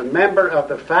 Linzell was a member of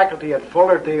the faculty at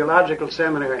Fuller Theological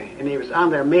Seminary, and he was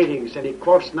on their meetings, and he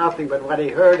quotes nothing but what he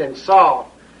heard and saw.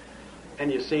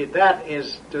 And you see, that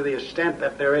is to the extent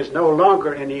that there is no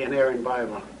longer any inerrant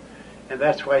Bible. And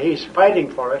that's why he's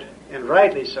fighting for it, and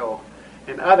rightly so.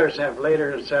 And others have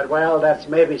later said, well, that's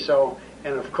maybe so.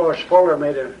 And of course, Fuller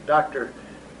made a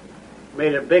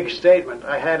big statement.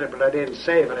 I had it, but I didn't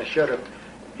say it, but I should have,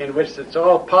 in which it's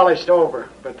all polished over,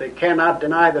 but they cannot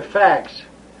deny the facts.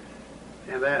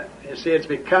 And that, you see, it's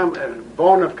become a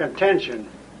bone of contention.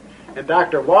 And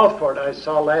Dr. Walford, I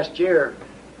saw last year,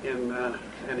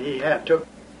 and he took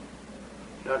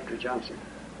Dr. Johnson.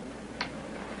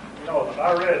 You know,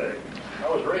 I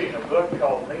was reading a book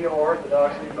called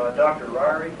Neo-Orthodoxy by Dr.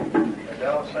 Ryrie at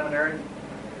Dallas Seminary,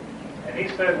 and he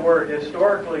said we're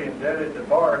historically indebted to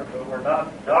Barth, but we're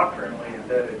not doctrinally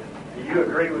indebted. Do you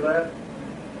agree with that?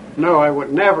 No, I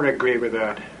would never agree with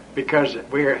that, because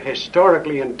we're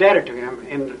historically indebted to him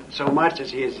in so much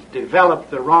as he has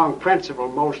developed the wrong principle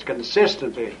most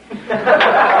consistently.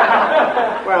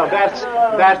 Well,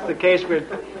 that's the case with,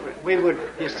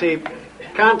 you see,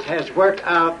 Kant has worked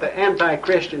out the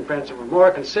anti-Christian principle,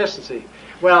 more consistency.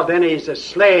 Well, then he's a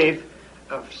slave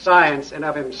of science and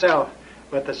of himself.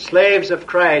 But the slaves of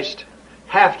Christ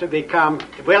have to become,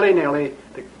 willy-nilly,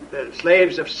 the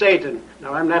slaves of Satan.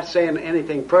 Now, I'm not saying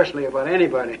anything personally about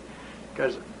anybody,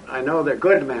 because I know they're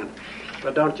good men.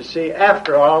 But don't you see,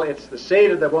 after all, it's the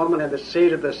seed of the woman and the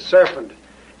seed of the serpent.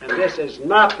 And this is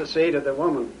not the seed of the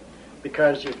woman,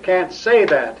 because you can't say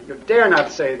that. You dare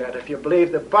not say that if you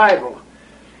believe the Bible,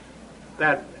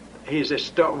 that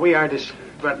we are,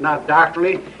 but not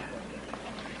doctrinally.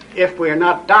 If we're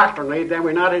not doctrinally, then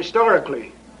we're not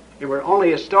historically. And we're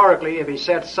only historically if he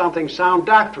said something sound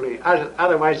doctrinally.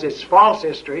 Otherwise, it's false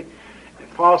history,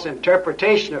 false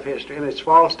interpretation of history, and it's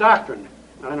false doctrine.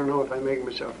 I don't know if I'm making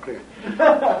myself clear.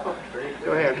 Go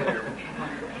ahead.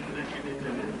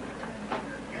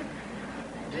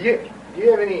 Do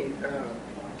you have any?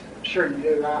 Sure you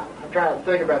do. I'm trying to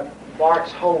think about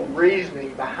Barth's whole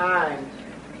reasoning behind,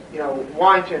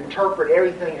 wanting to interpret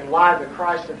everything in light of the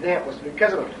Christ event. Was it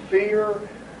because of a fear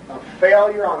of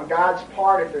failure on God's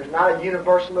part? If there's not a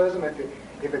universalism,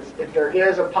 if there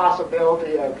is a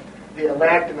possibility of the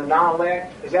elect and the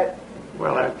non-elect, is that?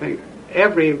 Well, I think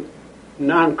every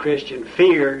non-Christian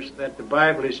fears that the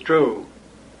Bible is true.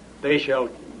 They shall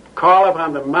call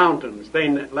upon the mountains.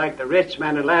 Like the rich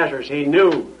man of Lazarus, he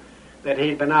knew that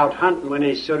he'd been out hunting when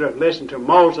he should have listened to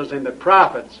Moses and the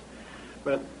prophets.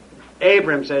 But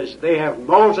Abram says, they have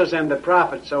Moses and the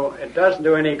prophets, so it doesn't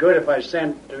do any good if I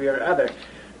send to your other,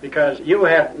 because you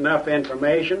have enough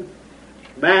information.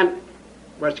 Man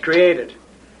was created.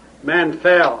 Man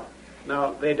fell.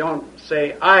 Now, they don't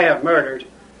say, I have murdered,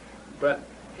 but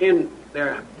in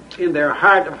their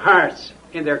heart of hearts,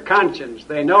 in their conscience,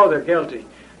 they know they're guilty.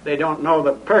 They don't know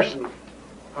the person.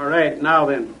 All right, now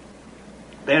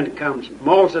then comes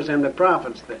Moses and the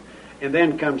prophets, and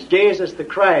then comes Jesus the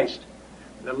Christ,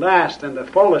 the last and the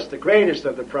fullest, the greatest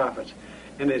of the prophets.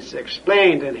 And it's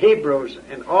explained in Hebrews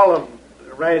and all of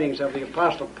writings of the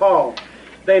Apostle Paul.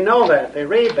 They know that. They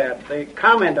read that. They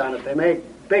comment on it. They make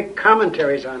big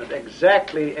commentaries on it,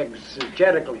 exactly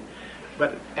exegetically.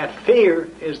 But at fear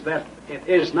is that it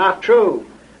is not true.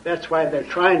 That's why they're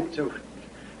trying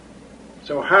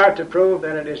so hard to prove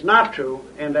that it is not true,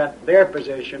 and that their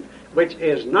position, which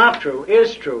is not true,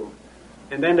 is true.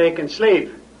 And then they can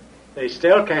sleep. They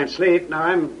still can't sleep. Now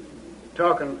I'm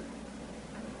talking,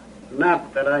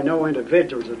 not that I know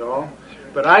individuals at all,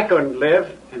 but I couldn't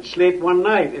live and sleep one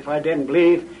night if I didn't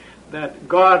believe that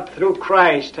God, through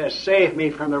Christ, has saved me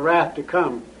from the wrath to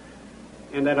come,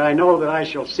 and that I know that I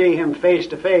shall see Him face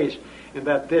to face, and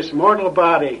that this mortal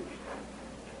body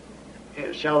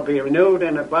shall be renewed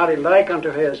in a body like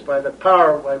unto His by the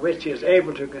power by which He is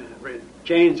able to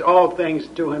change all things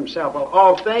to Himself. Well,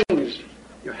 all things,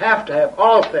 you have to have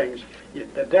all things.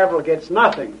 The devil gets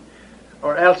nothing,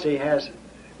 or else he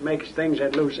makes things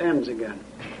at loose ends again.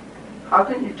 How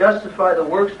can you justify the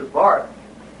works of Barth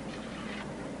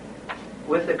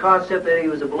with the concept that he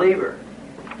was a believer?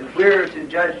 If we're to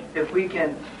judge, if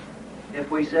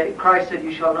we say Christ said,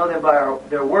 "You shall know them by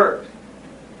their works,"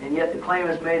 and yet the claim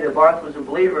is made that Barth was a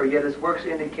believer, yet his works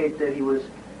indicate that he was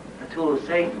a tool of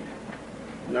Satan.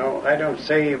 No, I don't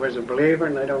say he was a believer,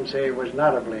 and I don't say he was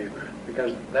not a believer,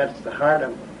 because that's the heart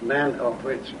of man, of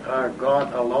which our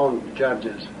God alone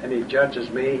judges. And He judges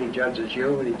me, He judges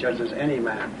you, and He judges any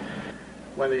man.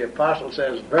 When the apostle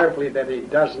says verbally that he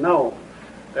does know,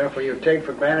 therefore you take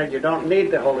for granted you don't need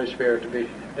the Holy Spirit to be,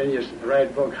 then you write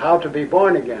a book, How to Be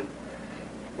Born Again.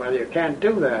 Well, you can't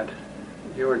do that.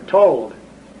 You were told.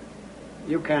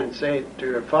 You can't say to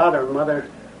your father and mother,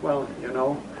 well,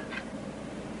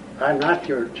 I'm not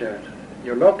your child.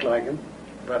 You look like him,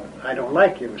 but I don't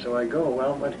like you, so I go.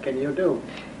 Well, what can you do?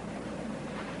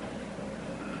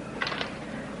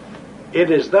 It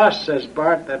is thus, says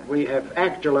Barth, that we have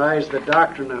actualized the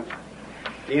doctrine of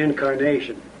the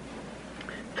Incarnation,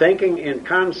 thinking in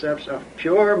concepts of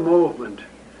pure movement.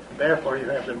 Therefore you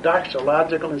have the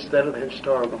doxological instead of the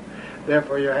historical.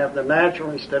 Therefore you have the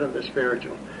natural instead of the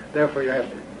spiritual. Therefore you have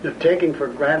the taking for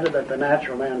granted that the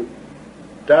natural man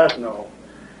does know.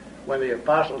 When the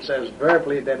apostle says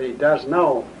verbally that he does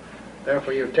know,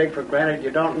 therefore you take for granted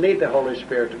you don't need the Holy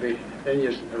Spirit to be, then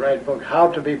you write a book, How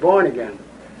to Be Born Again.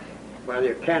 Well,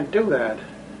 you can't do that.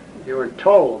 You were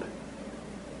told.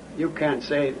 You can't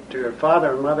say to your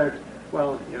father and mother,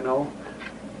 well,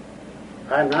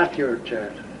 I'm not your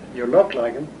child. You look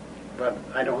like him, but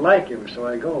I don't like you, so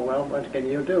I go. Well, what can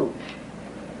you do?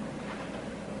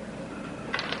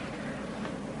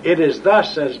 It is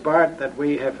thus, says Barth, that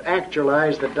we have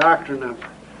actualized the doctrine of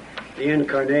the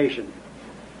Incarnation,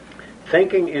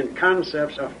 thinking in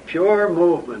concepts of pure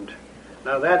movement.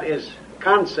 Now that is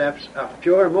concepts of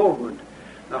pure movement.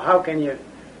 Now how can you,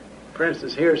 for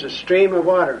instance, here's a stream of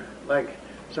water. Like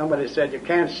somebody said, you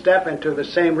can't step into the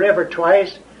same river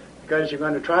twice because you're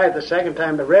going to try it the second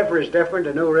time. The river is different,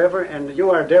 a new river, and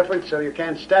you are different, so you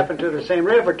can't step into the same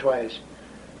river twice.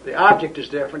 The object is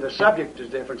different, the subject is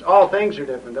different, all things are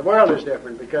different, the world is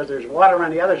different, because there's water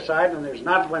on the other side and there's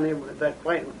not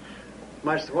quite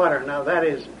much water. Now that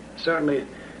is certainly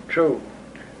true.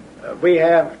 We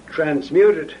have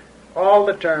transmuted all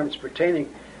the terms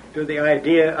pertaining to the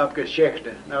idea of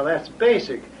Geschichte. Now that's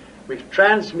basic. We've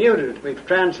transmuted, we've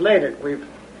translated,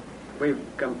 we've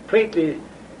completely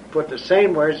put the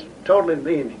same words, totally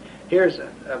meaning. Here's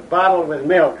a bottle with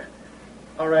milk.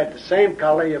 All right, the same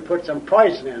color, you put some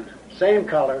poison in. Same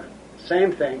color,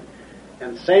 same thing,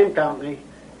 and same company.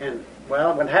 And,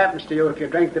 well, what happens to you if you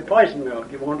drink the poison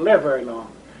milk? You won't live very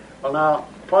long. Well, now,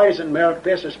 poison milk,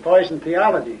 this is poison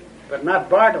theology, but not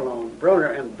Barth alone. Brunner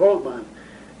and Bultmann,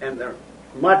 and there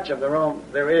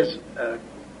is a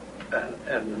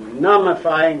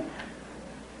nullifying,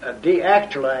 a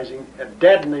deactualizing, a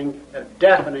deadening, a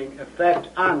deafening effect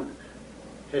on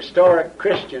historic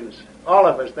Christians. All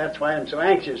of us, that's why I'm so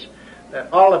anxious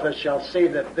that all of us shall see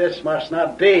that this must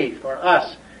not be for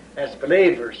us as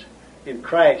believers in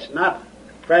Christ, not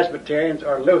Presbyterians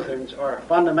or Lutherans or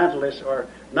fundamentalists or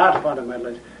not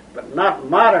fundamentalists, but not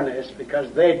modernists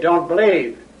because they don't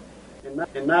believe,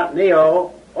 and not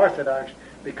neo-Orthodox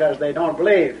because they don't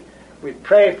believe. We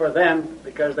pray for them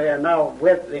because they are now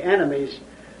with the enemies.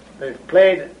 They've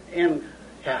played in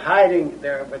hiding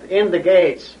there within the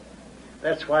gates.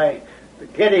 That's why the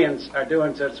Gideons are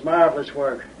doing such marvelous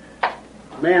work.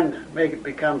 Men make it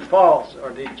become false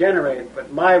or degenerate,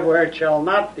 but my word shall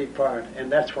not depart.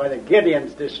 And that's why the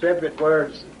Gideons distribute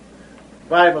words,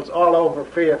 Bibles all over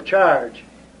free of charge.